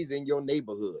block, he's in your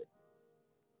neighborhood.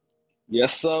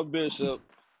 Yes, sir, Bishop.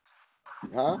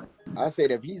 Huh? I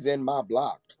said if he's in my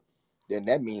block, then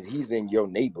that means he's in your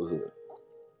neighborhood.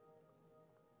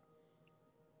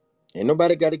 Ain't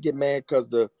nobody got to get mad because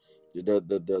the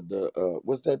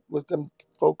what's them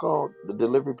folk called? The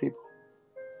delivery people?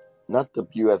 Not the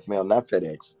U.S. mail, not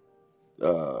FedEx.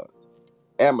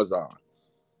 Amazon.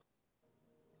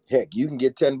 Heck, you can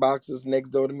get 10 boxes next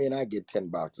door to me, and I get 10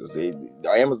 boxes.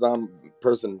 The Amazon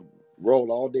person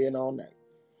roll all day and all night.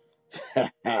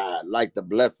 Like the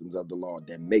blessings of the Lord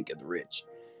that maketh rich.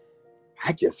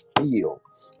 I just feel.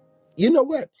 You know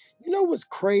what? You know what's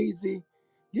crazy?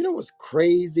 You know what's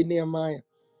crazy, Nehemiah?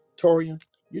 Torian?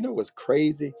 You know what's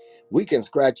crazy? We can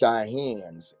scratch our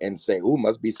hands and say, "Ooh,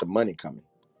 must be some money coming."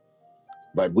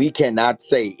 But we cannot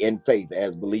say in faith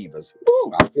as believers,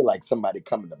 "Ooh, I feel like somebody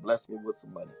coming to bless me with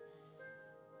some money."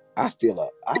 I feel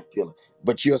it.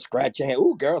 But you'll scratch your hand.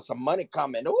 Ooh, girl, some money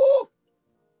coming. Ooh.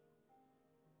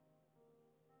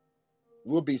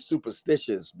 We'll be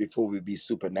superstitious before we be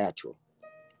supernatural.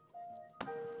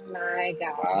 My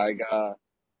God. My God.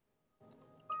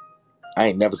 I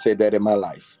ain't never said that in my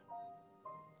life.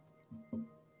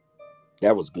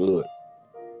 That was good.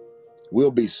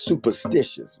 We'll be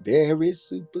superstitious. Very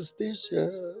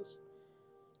superstitious.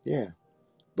 Yeah.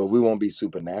 But we won't be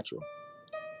supernatural.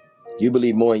 You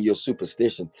believe more in your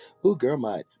superstition. Ooh, girl,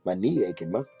 my knee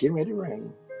aching. Must get ready to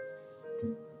rain.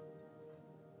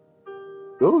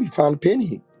 Oh, you found a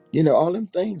penny. You know, all them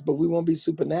things, but we won't be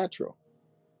supernatural.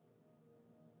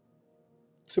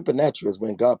 Supernatural is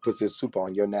when God puts his super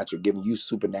on your natural, giving you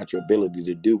supernatural ability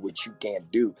to do what you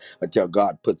can't do until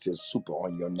God puts his super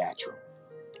on your natural.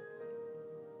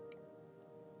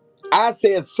 I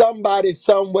said somebody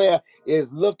somewhere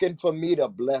is looking for me to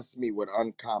bless me with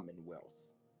uncommon wealth.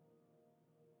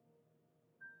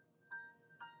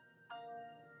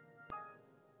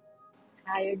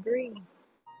 I agree.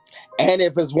 And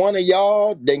if it's one of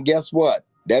y'all, then guess what?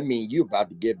 That means you about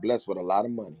to get blessed with a lot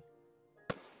of money.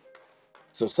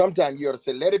 So sometimes you ought to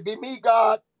say, let it be me,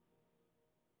 God.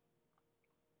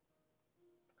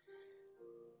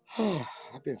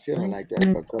 I've been feeling like that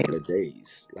for a couple of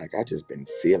days. Like I just been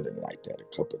feeling like that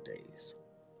a couple of days.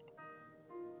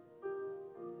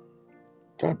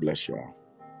 God bless y'all.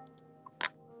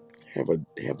 Have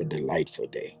a delightful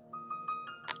day.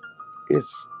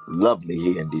 It's lovely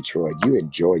here in Detroit. You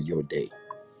enjoy your day.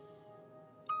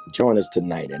 Join us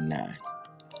tonight at 9.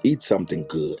 Eat something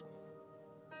good.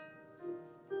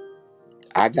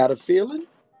 I got a feeling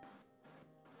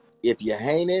if you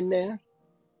hang in there,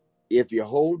 if you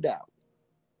hold out,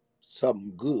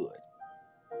 something good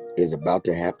is about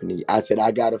to happen to you. I said,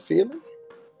 I got a feeling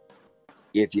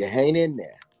if you hang in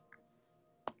there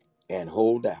and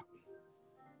hold out,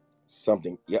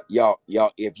 something, y'all,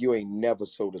 if you ain't never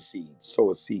sowed a seed, sow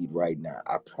a seed right now.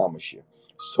 I promise you.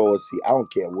 Sow a seed. I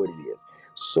don't care what it is.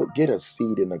 So get a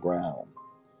seed in the ground.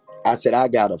 I said, I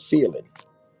got a feeling.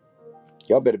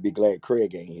 Y'all better be glad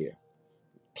Craig ain't here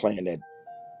playing that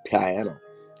piano.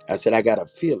 I said, I got a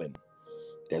feeling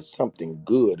that something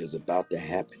good is about to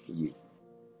happen to you.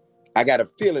 I got a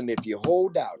feeling if you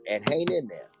hold out and hang in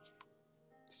there,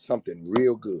 something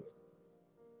real good.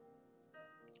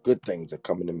 Good things are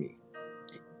coming to me.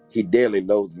 He daily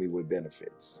loads me with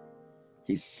benefits.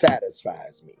 He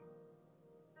satisfies me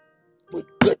with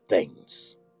good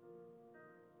things.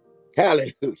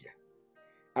 Hallelujah.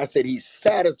 I said he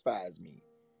satisfies me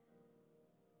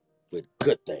with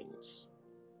good things.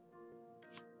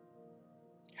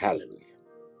 Hallelujah.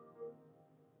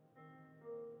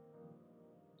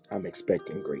 I'm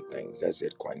expecting great things. That's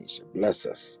it, Quanisha. Bless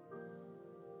us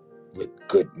with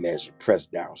good measure,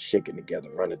 pressed down, shaken together,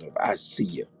 running over. I see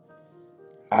you.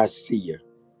 I see you,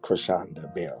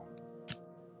 Krishanda Bell.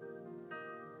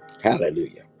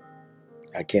 Hallelujah.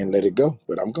 I can't let it go,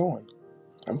 but I'm going.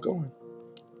 I'm going.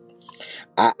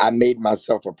 I made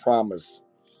myself a promise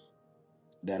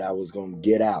that I was going to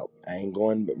get out. I ain't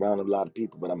going around a lot of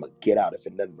people, but I'm going to get out. If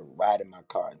it doesn't, but ride in my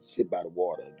car and sit by the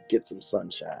water, get some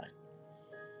sunshine.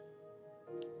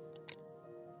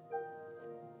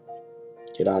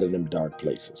 Get out of them dark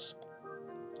places.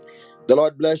 The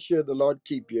Lord bless you. The Lord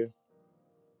keep you.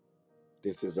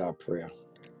 This is our prayer.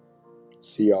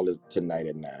 See y'all tonight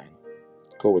at 9.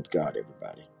 Go with God,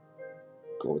 everybody.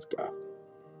 Go with God.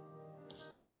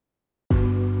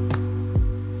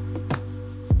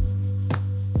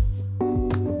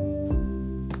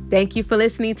 Thank you for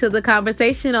listening to the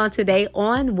conversation on today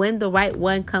on When the Right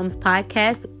One Comes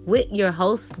podcast with your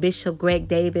host, Bishop Greg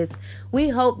Davis. We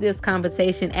hope this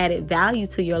conversation added value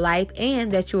to your life and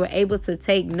that you were able to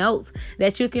take notes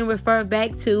that you can refer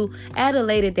back to at a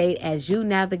later date as you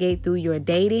navigate through your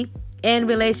dating and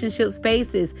relationship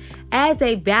spaces. As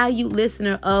a valued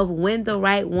listener of When the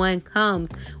Right One Comes,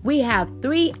 we have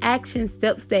 3 action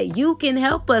steps that you can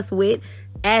help us with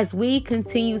as we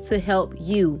continue to help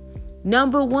you.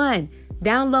 Number 1,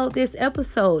 download this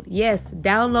episode. Yes,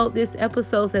 download this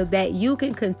episode so that you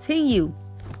can continue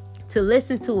to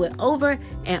listen to it over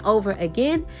and over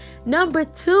again. Number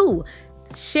 2,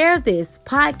 share this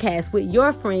podcast with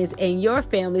your friends and your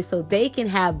family so they can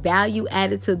have value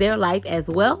added to their life as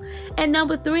well. And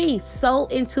number 3, sow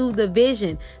into the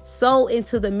vision, sow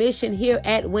into the mission here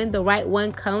at When the Right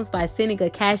One Comes by sending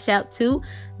a cash out to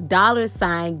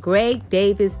 $Greg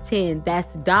Davis 10.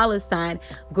 That's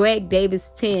 $Greg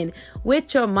Davis 10.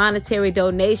 With your monetary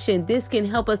donation, this can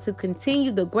help us to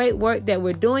continue the great work that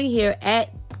we're doing here at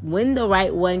When the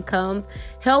Right One Comes,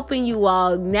 helping you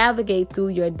all navigate through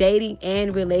your dating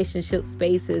and relationship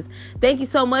spaces. Thank you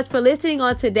so much for listening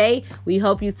on today. We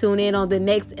hope you tune in on the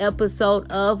next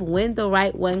episode of When the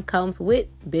Right One Comes with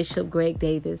Bishop Greg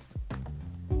Davis.